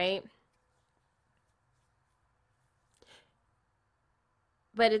 right?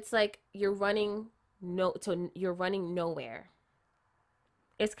 But it's like you're running nowhere.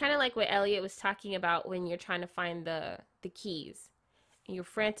 It's kind of like what Elliot was talking about when you're trying to find the keys and you're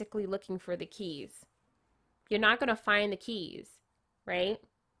frantically looking for the keys. You're not going to find the keys, right?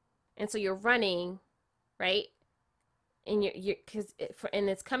 And so you're running, right? And you're because and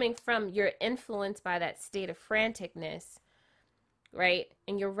it's coming from, you're influenced by that state of franticness, right?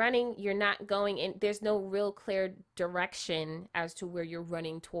 And you're running, you're not going in, there's no real clear direction as to where you're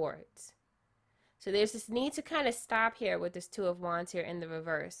running towards. So there's this need to kind of stop here with this Two of Wands here in the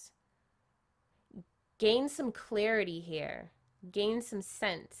reverse. Gain some clarity here, gain some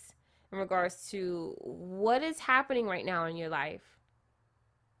sense in regards to what is happening right now in your life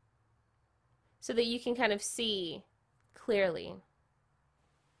so that you can kind of see clearly.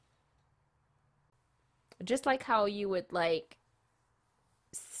 Just like how you would like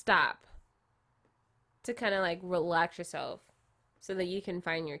stop to kind of like relax yourself so that you can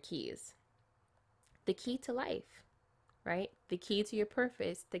find your keys. The key to life, right? The key to your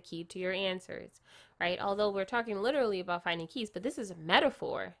purpose, the key to your answers, right? Although we're talking literally about finding keys, but this is a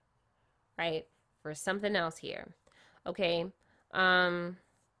metaphor, right? For something else here. Okay.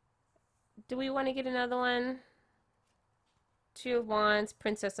 Do we want to get another one? Two of Wands,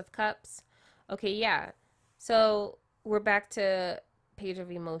 Princess of Cups. Okay, yeah. So we're back to Page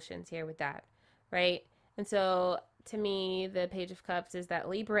of Emotions here with that, right? And so to me, the Page of Cups is that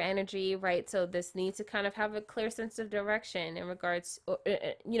Libra energy, right? So this needs to kind of have a clear sense of direction in regards,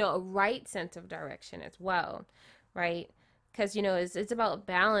 a right sense of direction as well, right? Because, it's about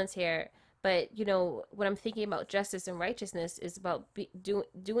balance here. But, when I'm thinking about justice and righteousness is about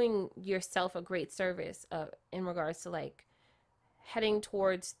doing yourself a great service in regards to like heading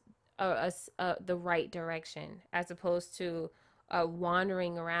towards the right direction as opposed to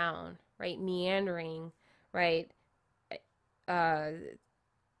wandering around, right? Meandering, right? Uh,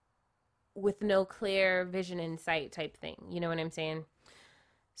 with no clear vision in sight type thing. You know what I'm saying?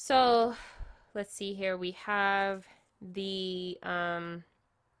 So let's see here. We have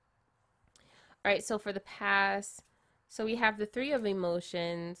all right, so for the past, so we have the Three of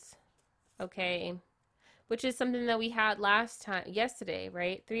Emotions, okay, which is something that we had yesterday,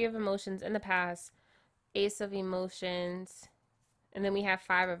 right? Three of Emotions in the past, Ace of Emotions, and then we have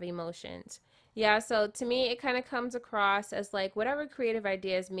Five of Emotions. Yeah, so to me, it kind of comes across as like whatever creative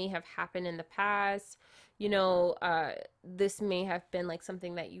ideas may have happened in the past, this may have been like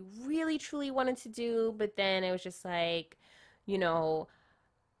something that you really truly wanted to do, but then it was just like, you know,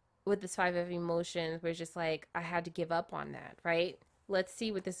 with this Five of Emotions, where it's just like, I had to give up on that, right? Let's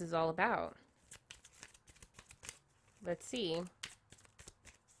see what this is all about. Let's see.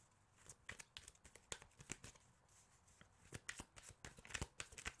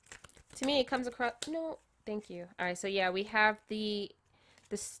 To me, it comes across, no, thank you. All right, so yeah, we have the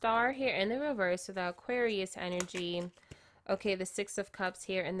star here in the reverse, so the Aquarius energy. Okay, the Six of Cups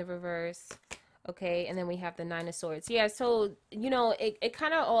here in the reverse. Okay, and then we have the Nine of Swords. Yeah, so, it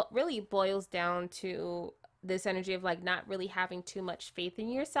kind of really boils down to this energy of like not really having too much faith in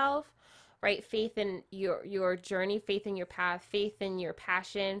yourself, right? Faith in your journey, faith in your path, faith in your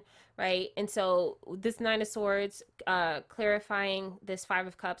passion, right? And so this Nine of Swords, clarifying this Five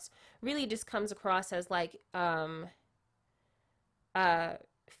of Cups, really just comes across as like uh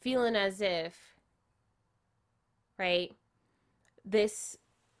feeling as if, right, this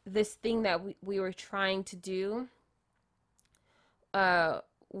this thing that we were trying to do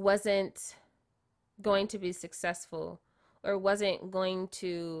wasn't going to be successful, or wasn't going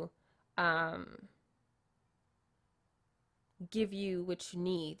to um give you what you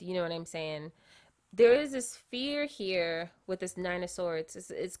need. You know what I'm saying? There is this fear here with this Nine of Swords.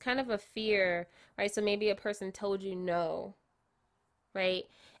 It's kind of a fear, right? So maybe a person told you no, right?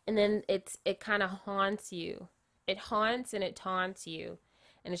 And then it kind of haunts you. It haunts and it taunts you.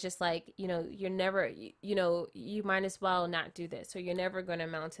 And it's just like, you're never, you might as well not do this, or you're never going to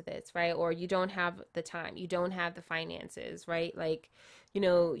amount to this, right? Or you don't have the time, you don't have the finances, right? Like, you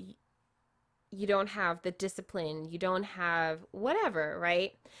know, you don't have the discipline, you don't have whatever,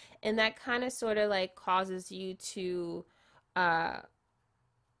 right? And that kind of sort of like causes you to, uh,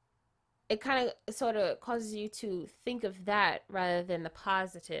 it kind of sort of causes you to think of that rather than the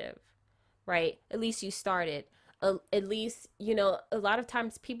positive, right? At least you started. At least, a lot of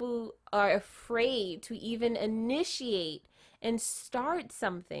times people are afraid to even initiate and start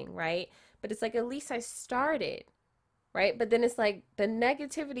something, right? But it's like, at least I started, right? But then it's like the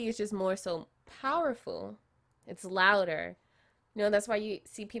negativity is just more so powerful. It's louder. You know, that's why you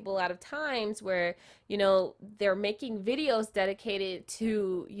see people a lot of times where, you know, they're making videos dedicated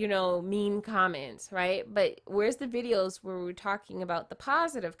to, you know, mean comments, right? But where's the videos where we're talking about the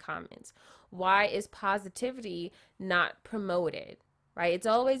positive comments? Why is positivity not promoted? Right? It's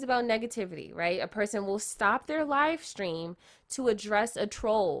always about negativity, right? A person will stop their live stream to address a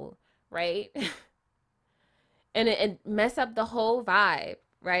troll, right? And it mess up the whole vibe,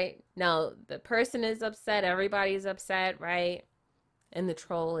 right? Now, the person is upset, everybody's upset, right? And the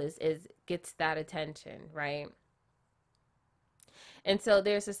troll is gets that attention, right? And so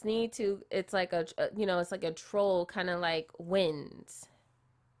there's this need to, it's like you know, it's like a troll kind of like wins,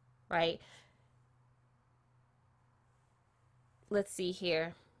 right? Let's see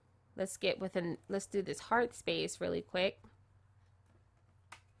here. Let's do this heart space really quick.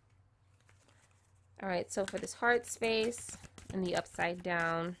 All right, so for this heart space and the upside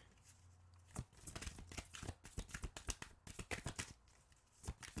down,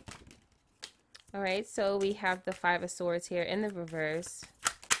 all right, so we have the Five of Swords here in the reverse.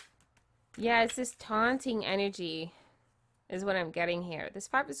 Yeah, it's this taunting energy is what I'm getting here. This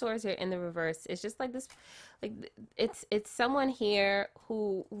Five of Swords here in the reverse is just like this, like it's someone here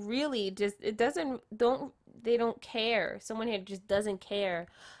who really just they don't care. Someone here just doesn't care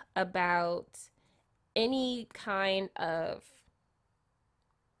about any kind of,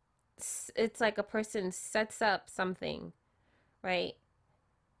 it's like a person sets up something, right?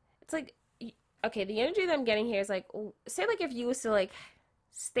 It's like, okay, the energy that I'm getting here is like, say like if you was to like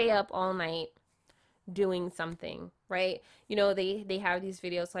stay up all night doing something, right? You know, they have these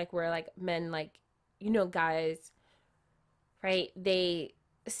videos like where like men, like, you know, guys, right? They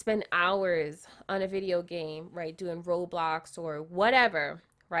spend hours on a video game, right? Doing Roblox or whatever,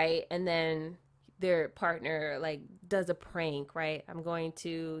 right? And then their partner like does a prank, right? I'm going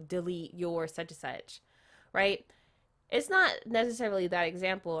to delete your such and such, right? It's not necessarily that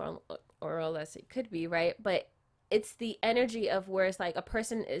example, or unless it could be, right? But it's the energy of where it's like a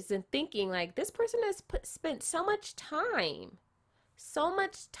person isn't thinking like this person has spent so much time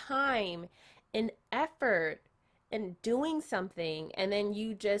and effort in doing something, and then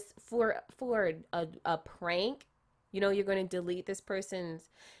you just for a prank, you know, you're going to delete this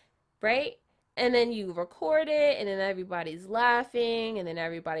person's, right? And then you record it, and then everybody's laughing, and then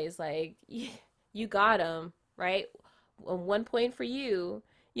everybody's like, you got him, right? 1 point for you.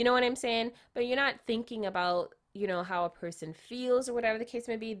 You know what I'm saying? But you're not thinking about, you know, how a person feels or whatever the case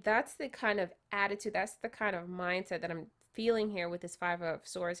may be. That's the kind of attitude, that's the kind of mindset that I'm feeling here with this Five of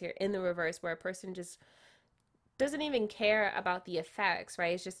Swords here in the reverse, where a person just doesn't even care about the effects,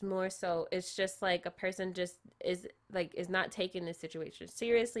 right? It's just more so, it's just like a person just is not taking the situation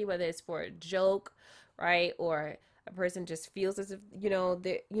seriously, whether it's for a joke, right? Or a person just feels as if, you know,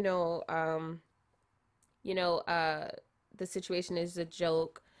 you know, the situation is a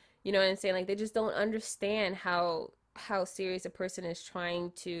joke. You know what I'm saying? Like they just don't understand how serious a person is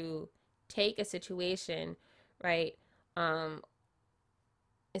trying to take a situation, right? Um,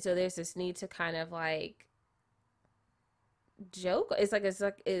 and so there's this need to kind of like joke. It's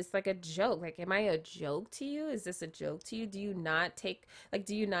like a joke. Like, am I a joke to you? Is this a joke to you? Do you not take, like,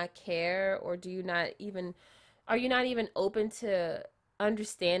 do you not care, or do you not even, are you not even open to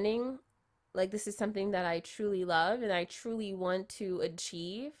understanding like this is something that I truly love and I truly want to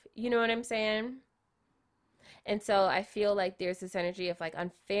achieve? You know what I'm saying? And so I feel like there's this energy of like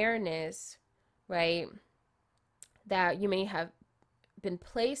unfairness, right? That you may have been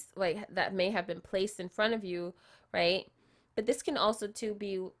placed, like that may have been placed in front of you, right? But this can also too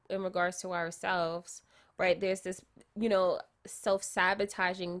be in regards to ourselves, right? There's this, you know,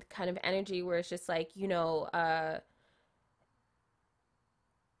 self-sabotaging kind of energy where it's just like, you know,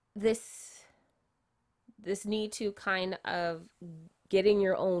 this this need to kind of get in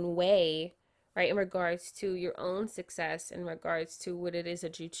your own way, right, in regards to your own success, in regards to what it is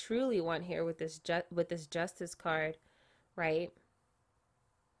that you truly want here with this with this justice card, right?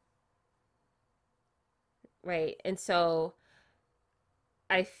 Right. And so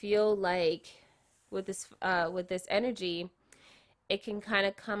I feel like with this energy, it can kind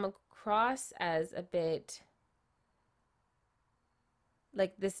of come across as a bit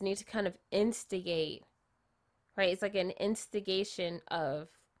like this need to kind of instigate, right? It's like an instigation of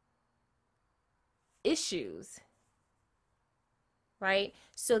issues, right?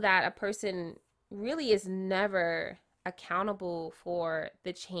 So that a person really is never accountable for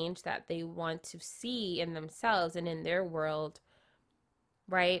the change that they want to see in themselves and in their world,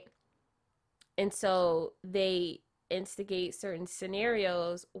 right? And so they instigate certain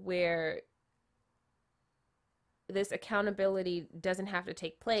scenarios where this accountability doesn't have to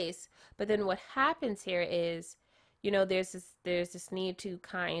take place. But then what happens here is there's this need to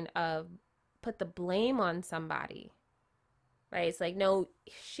kind of put the blame on somebody, right? It's like, no,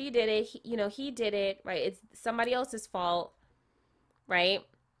 she did it, he did it, right? It's somebody else's fault, right?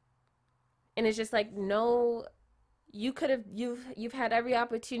 And it's just like, no, you've had every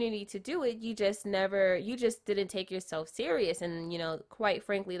opportunity to do it. You just didn't take yourself serious. And quite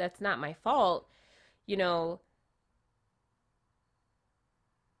frankly, that's not my fault, you know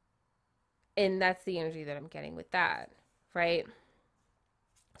and that's the energy that I'm getting with that, right?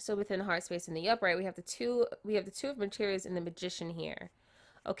 So within heart space in the upright, we have the two of materials in the magician here.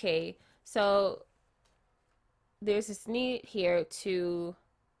 Okay, so there's this need here to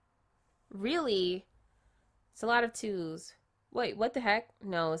really, it's a lot of twos. Wait, what the heck?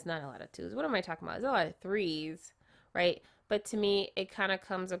 No, it's not a lot of twos. What am I talking about? It's a lot of threes, right? But to me, it kind of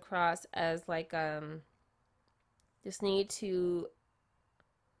comes across as like this need to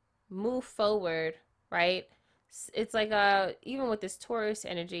move forward, right? It's like even with this Taurus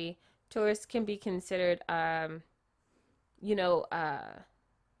energy, Taurus can be considered you know uh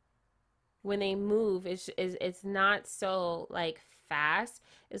when they move, it's not so like fast.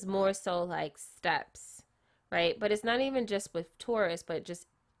 It's more so like steps, right? But it's not even just with Taurus, but just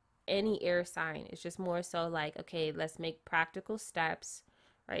any air sign. It's just more so like, okay, let's make practical steps,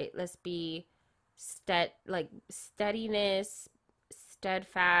 right? Let's be steadiness,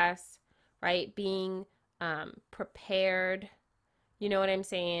 steadfast, right? Being prepared. You know what I'm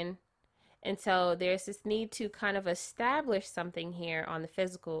saying? And so there's this need to kind of establish something here on the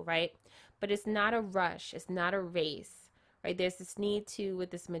physical, right? But it's not a rush, it's not a race, right? There's this need to,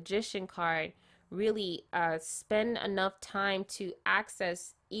 with this magician card, really spend enough time to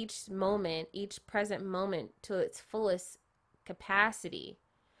access each moment, each present moment to its fullest capacity,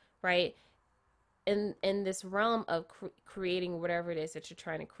 right? In this realm of creating whatever it is that you're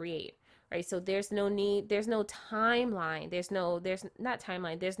trying to create, right? So there's no timeline, there's not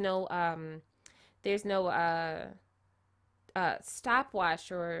timeline, there's no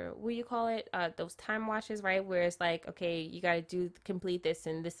stopwatch, or what do you call it, those time watches, right? Where it's like, okay, you got to complete this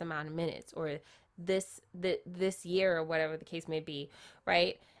in this amount of minutes, or this year, or whatever the case may be,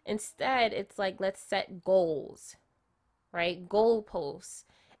 right? Instead, it's like, let's set goals, right? Goalposts,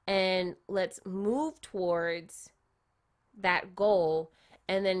 and let's move towards that goal,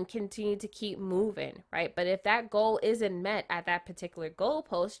 and then continue to keep moving, right? But if that goal isn't met at that particular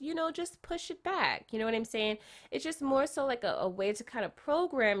goalpost, just push it back. You know what I'm saying? It's just more so like a way to kind of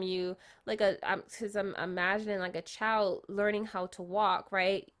program you, like because I'm imagining like a child learning how to walk,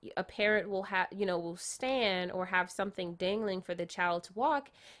 right? A parent will stand or have something dangling for the child to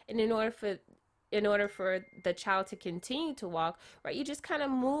walk, and in order for the child to continue to walk, right, you just kind of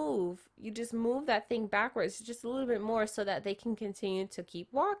move that thing backwards just a little bit more so that they can continue to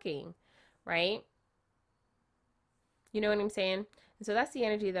keep walking, right? You know what I'm saying? And so that's the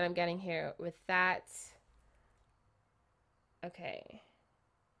energy that I'm getting here with that. Okay,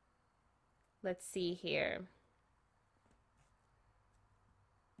 let's see here.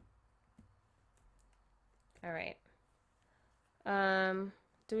 All right.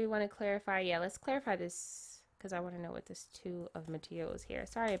 Do we want to clarify? Yeah, let's clarify this because I want to know what this two of materials here.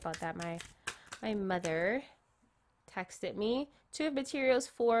 Sorry about that. My mother texted me. Two of materials,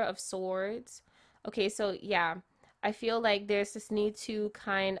 four of swords. Okay, so yeah, I feel like there's this need to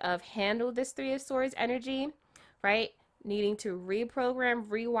kind of handle this three of swords energy, right? Needing to reprogram,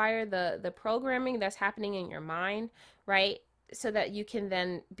 rewire the programming that's happening in your mind, right? So that you can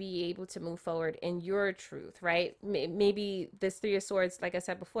then be able to move forward in your truth, right? Maybe this three of swords, like I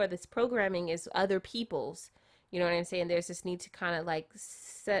said before, this programming is other people's. You know what I'm saying? There's this need to kind of like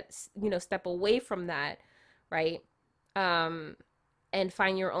step away from that, right? um, and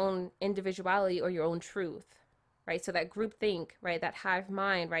find your own individuality or your own truth, right? So that group think, right, that hive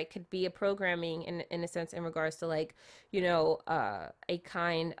mind, right, could be a programming in a sense in regards to like, a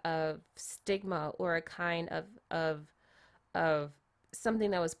kind of stigma or a kind of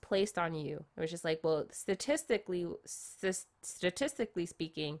something that was placed on you. It was just like, well, statistically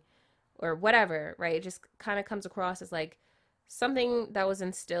speaking, or whatever, right? It just kind of comes across as like something that was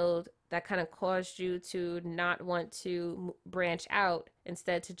instilled that kind of caused you to not want to branch out,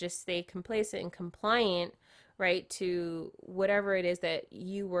 instead to just stay complacent and compliant, right, to whatever it is that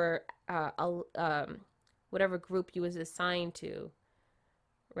you were, whatever group you was assigned to,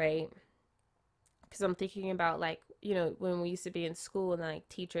 right? Because I'm thinking about like, when we used to be in school and like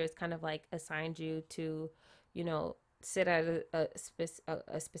teachers kind of like assigned you to, you know, sit at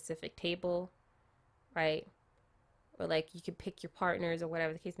a specific table, right? Or like you could pick your partners or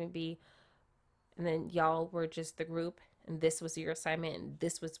whatever the case may be, and then y'all were just the group, and this was your assignment, and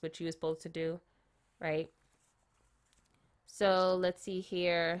this was what you were supposed to do, right? So let's see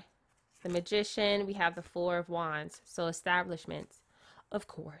here. The Magician, we have the Four of Wands. So establishments, of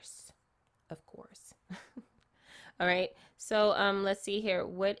course, of course. All right. So let's see here.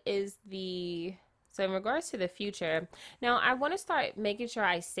 What is the so in regards to the future, now I want to start making sure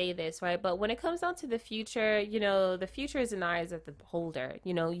I say this right. But when it comes down to the future, the future is in the eyes of the beholder.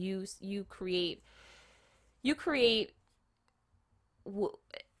 You create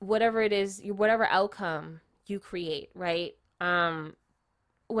whatever it is, whatever outcome you create, right?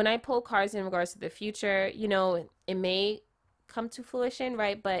 When I pull cards in regards to the future, it may come to fruition,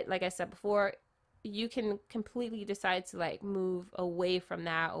 right? But like I said before, you can completely decide to like move away from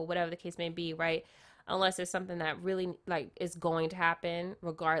that or whatever the case may be, right? Unless it's something that really like is going to happen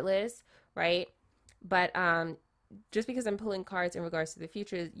regardless, right? But just because I'm pulling cards in regards to the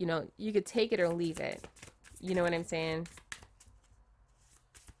future, you could take it or leave it. You know what I'm saying?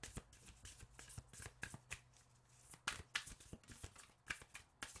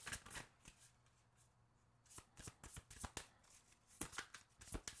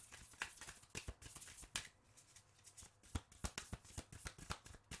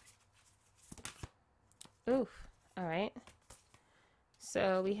 Oof. All right.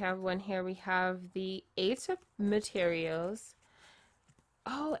 So we have one here. We have the Eight of Materials.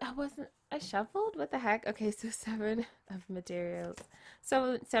 Oh, I shuffled? What the heck? Okay, so Seven of Materials.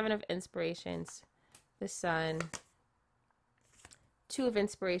 So Seven of Inspirations. The Sun. Two of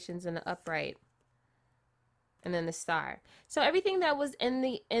Inspirations in the upright. And then the Star. So everything that was in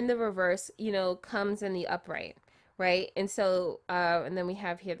the reverse, comes in the upright. Right. And then we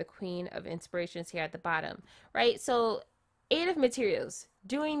have here the Queen of Inspirations here at the bottom. Right. So Eight of Materials,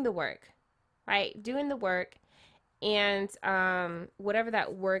 doing the work, right? Doing the work, and whatever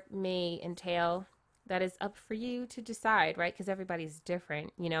that work may entail, that is up for you to decide, right? Because everybody's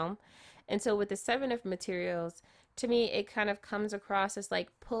different. And so with the Seven of Materials, to me, it kind of comes across as like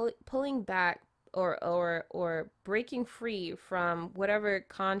pulling back or breaking free from whatever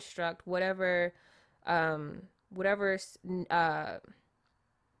construct, um, whatever uh,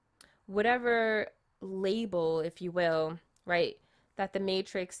 whatever label, if you will, right, that the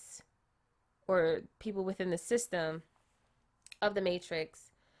Matrix or people within the system of the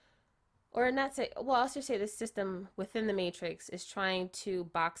Matrix, or not say, well, I'll just say the system within the Matrix is trying to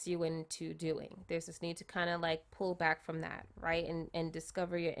box you into doing. There's this need to kind of like pull back from that, right, and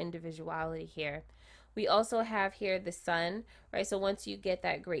discover your individuality here. We also have here the Sun, right? So once you get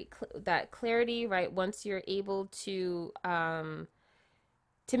that that clarity, right? Once you're able to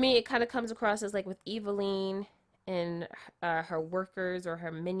me, it kind of comes across as like with Eveline and her workers or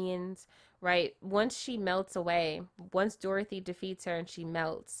her minions, right? Once she melts away, once Dorothy defeats her and she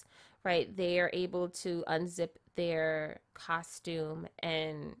melts, right, they are able to unzip their costume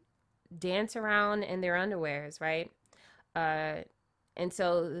and dance around in their underwears, right? Uh, and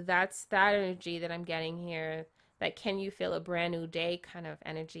so that's that energy that I'm getting here. That can you feel a brand new day kind of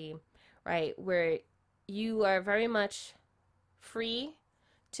energy, right? Where you are very much free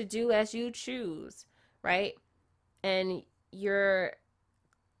to do as you choose, right? And you're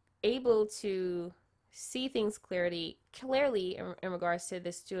able to see things clearly in regards to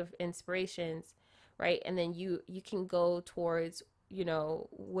this two of inspirations, right? And then you can go towards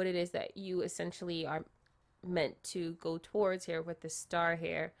what it is that you essentially are meant to go towards here with the Star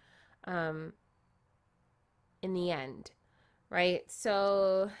here, um in the end, right?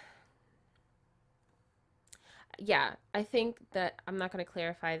 So yeah, I think that I'm not going to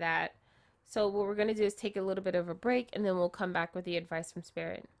clarify that. So what we're going to do is take a little bit of a break and then we'll come back with the advice from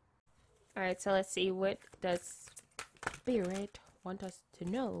Spirit. All right, so let's see, what does Spirit want us to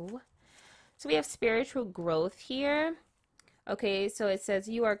know? So we have spiritual growth here. Okay, so it says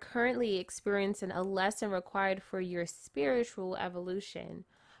you are currently experiencing a lesson required for your spiritual evolution.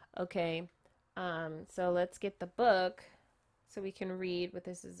 Okay, so let's get the book so we can read what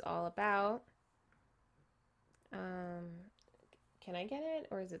this is all about. Um, can I get it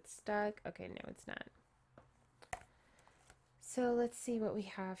or is it stuck? Okay, no, it's not. So let's see what we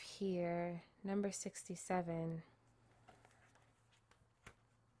have here. Number 67.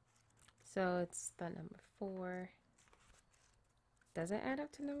 So it's the number 4. Does it add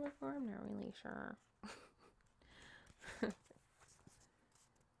up to number 4? I'm not really sure.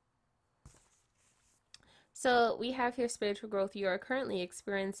 So we have here spiritual growth. You are currently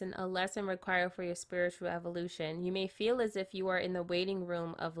experiencing a lesson required for your spiritual evolution. You may feel as if you are in the waiting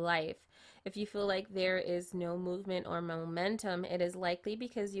room of life. If you feel like there is no movement or momentum, it is likely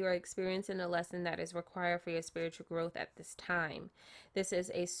because you are experiencing a lesson that is required for your spiritual growth at this time. This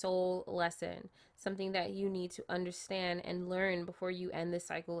is a soul lesson, something that you need to understand and learn before you end the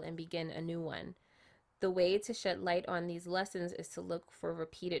cycle and begin a new one. The way to shed light on these lessons is to look for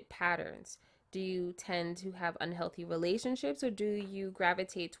repeated patterns. Do you tend to have unhealthy relationships, or do you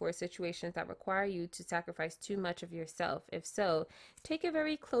gravitate towards situations that require you to sacrifice too much of yourself? If so, take a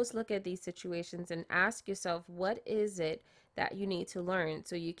very close look at these situations and ask yourself, what is it that you need to learn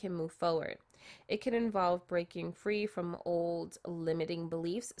so you can move forward? It can involve breaking free from old limiting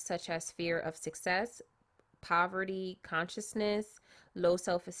beliefs such as fear of success, poverty consciousness, low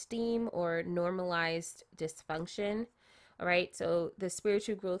self esteem, or normalized dysfunction. All right, so the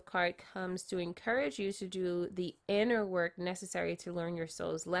spiritual growth card comes to encourage you to do the inner work necessary to learn your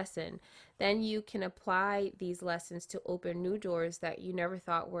soul's lesson. Then you can apply these lessons to open new doors that you never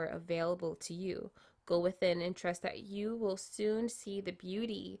thought were available to you. Go within and trust that you will soon see the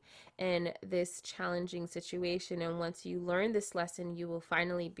beauty in this challenging situation. And once you learn this lesson, you will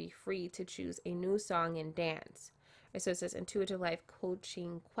finally be free to choose a new song and dance. So it says intuitive life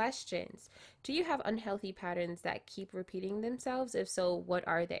coaching questions. Do you have unhealthy patterns that keep repeating themselves? If so, what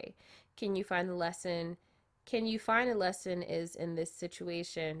are they? Can you find the lesson? Can you find a lesson is in this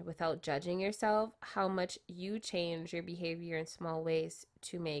situation without judging yourself? How much you change your behavior in small ways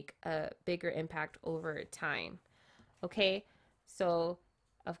to make a bigger impact over time. Okay, so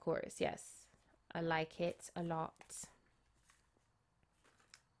of course, yes, I like it a lot.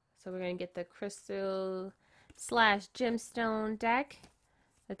 So we're gonna get the crystal slash gemstone deck.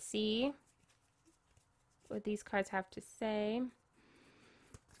 Let's see what these cards have to say.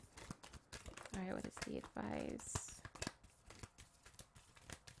 All right, what is the advice?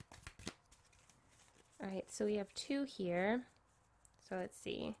 All right, so we have two here. So let's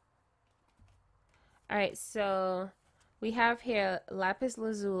see. All right, so we have here lapis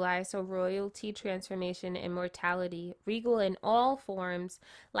lazuli, so royalty, transformation, immortality, regal in all forms.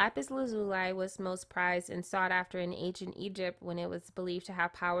 Lapis lazuli was most prized and sought after in ancient Egypt when it was believed to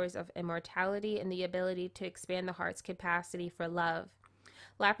have powers of immortality and the ability to expand the heart's capacity for love.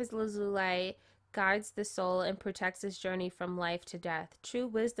 Lapis lazuli guides the soul and protects its journey from life to death. True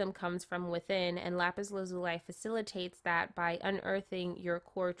wisdom comes from within, and lapis lazuli facilitates that by unearthing your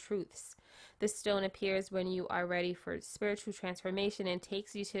core truths. This stone appears when you are ready for spiritual transformation and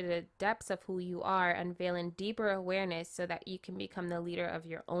takes you to the depths of who you are, unveiling deeper awareness so that you can become the leader of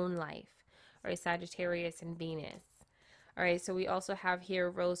your own life. All right, Sagittarius and Venus. All right, so we also have here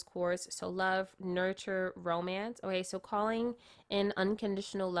rose quartz. So love, nurture, romance. Okay, so calling in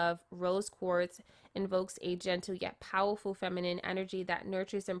unconditional love, rose quartz invokes a gentle yet powerful feminine energy that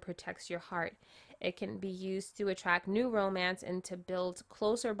nurtures and protects your heart. It can be used to attract new romance and to build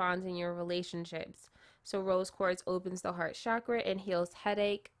closer bonds in your relationships. So rose quartz opens the heart chakra and heals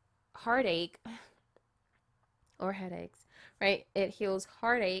heartache, or headaches, right? It heals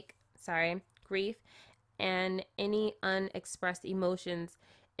heartache, grief, and any unexpressed emotions.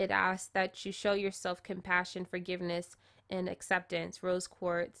 It asks that you show yourself compassion, forgiveness, and acceptance. Rose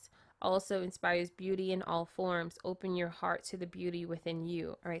quartz also inspires beauty in all forms. Open your heart to the beauty within you.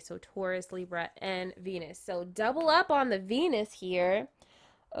 All right, so Taurus, Libra, and Venus. So double up on the Venus here.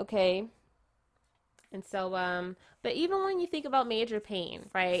 Okay. And so, but even when you think about Major Payne,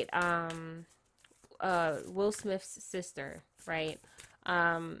 right? Will Smith's sister, right?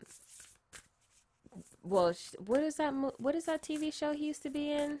 Well, what is that? What is that TV show he used to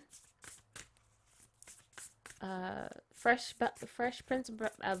be in? Fresh Prince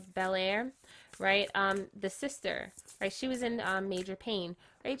of Bel Air, right? The sister, right? She was in Major Payne,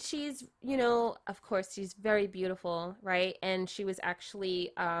 right? She's, you know, of course, she's very beautiful, right? And she was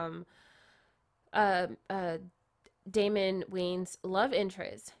actually uh, uh, Damon Wayne's love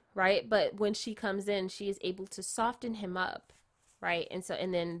interest, right? But when she comes in, she is able to soften him up, right? And so,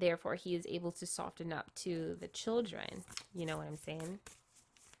 and then therefore he is able to soften up to the children. You know what I'm saying?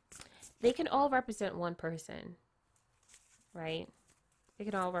 They can all represent one person, right? They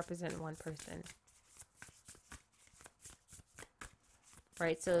can all represent one person,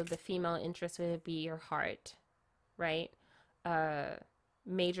 right? So the female interest would be your heart, right?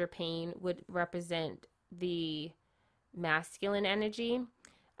 Major Payne would represent the masculine energy,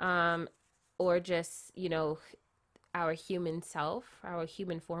 or just, you know, our human self, our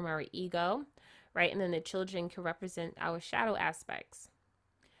human form, our ego, right? And then the children can represent our shadow aspects,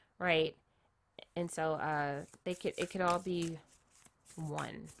 right? And so it could all be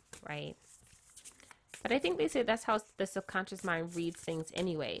one, right? But I think they say that's how the subconscious mind reads things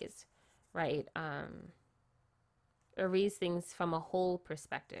anyways, right? It reads things from a whole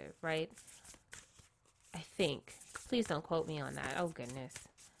perspective, right? I think. Please don't quote me on that. Oh, goodness.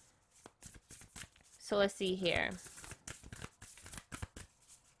 So let's see here.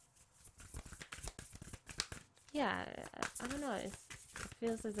 Yeah, I don't know. It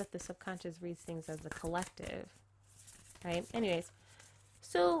feels as if the subconscious reads things as a collective, right? Anyways,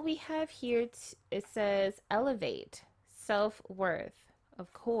 so we have here, it says elevate, self-worth,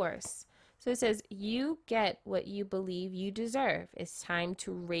 of course. So it says you get what you believe you deserve. It's time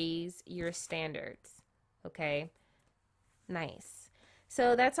to raise your standards. Okay, nice.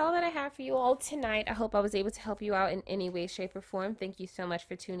 So that's all that I have for you all tonight. I hope I was able to help you out in any way, shape, or form. Thank you so much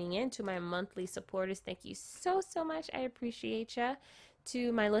for tuning in. To my monthly supporters, thank you so, so much. I appreciate you.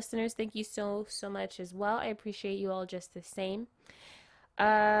 To my listeners, thank you so, so much as well. I appreciate you all just the same.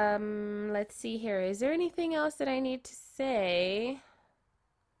 Let's see here. Is there anything else that I need to say?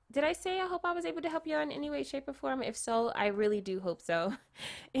 Did I say I hope I was able to help you out in any way, shape, or form? If so, I really do hope so.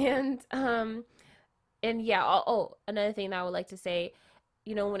 And yeah, another thing that I would like to say,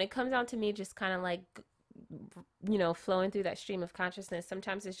 when it comes down to me just kind of like flowing through that stream of consciousness,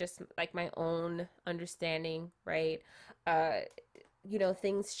 sometimes it's just like my own understanding, right? uh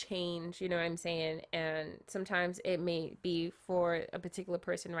Things change, you know what I'm saying? And sometimes it may be for a particular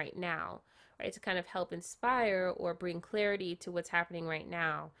person right now, right? To kind of help inspire or bring clarity to what's happening right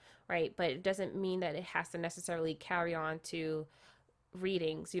now, right? But it doesn't mean that it has to necessarily carry on to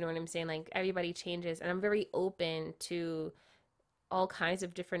readings, you know what I'm saying? Like everybody changes, and I'm very open to all kinds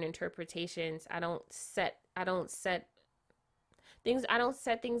of different interpretations. I don't set things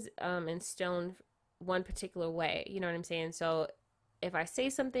in stone one particular way, you know what I'm saying? So if I say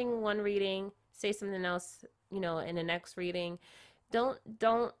something one reading, say something else, in the next reading, don't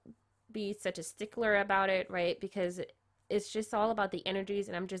be such a stickler about it, right? Because it's just all about the energies,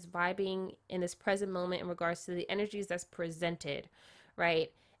 and I'm just vibing in this present moment in regards to the energies that's presented,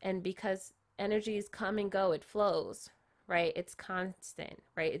 right? And because energies come and go, it flows, right? It's constant,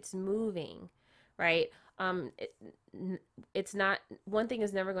 right? It's moving, right? Um, it, it's not, one thing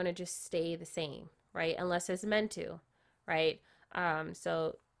is never going to just stay the same, right? Unless it's meant to, right?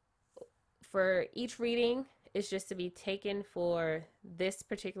 So for each reading, it's just to be taken for this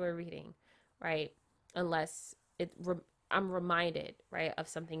particular reading, right? Unless I'm reminded, right, of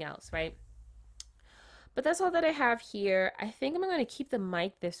something else, right? But that's all that I have here. I think I'm going to keep the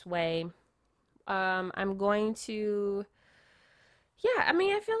mic this way. I'm going to, yeah, I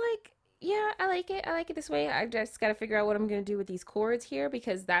mean, I feel like, yeah, I like it. I like it this way. I just got to figure out what I'm going to do with these chords here,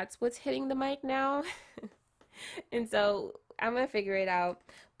 because that's what's hitting the mic now. And so I'm going to figure it out.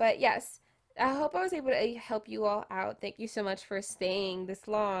 But yes, I hope I was able to help you all out. Thank you so much for staying this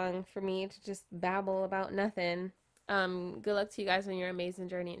long for me to just babble about nothing. Good luck to you guys on your amazing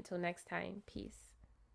journey. Until next time, peace.